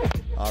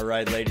 All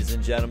right, ladies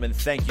and gentlemen,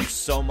 thank you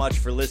so much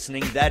for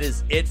listening. That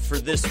is it for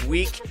this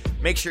week.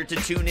 Make sure to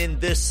tune in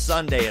this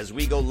Sunday as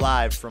we go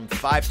live from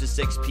 5 to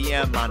 6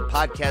 p.m. on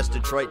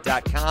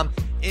podcastdetroit.com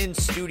in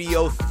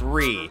Studio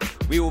 3.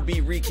 We will be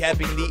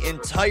recapping the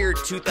entire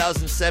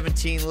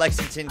 2017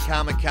 Lexington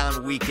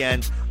Comic-Con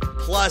weekend,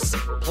 plus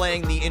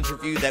playing the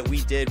interview that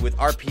we did with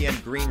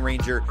RPM Green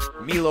Ranger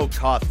Milo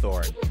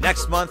Cawthorn.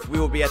 Next month, we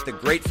will be at the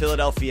Great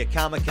Philadelphia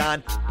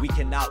Comic-Con. We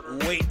cannot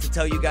wait to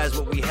tell you guys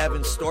what we have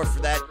in store for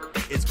that.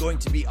 It's going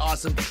to be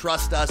awesome.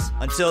 Trust us.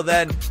 Until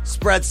then,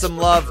 spread some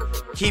love.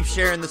 Keep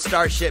sharing the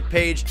Starship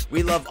page.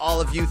 We love all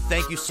of you.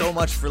 Thank you so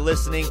much for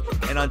listening.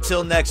 And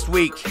until next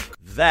week,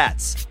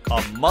 that's a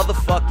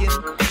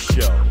motherfucking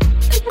show.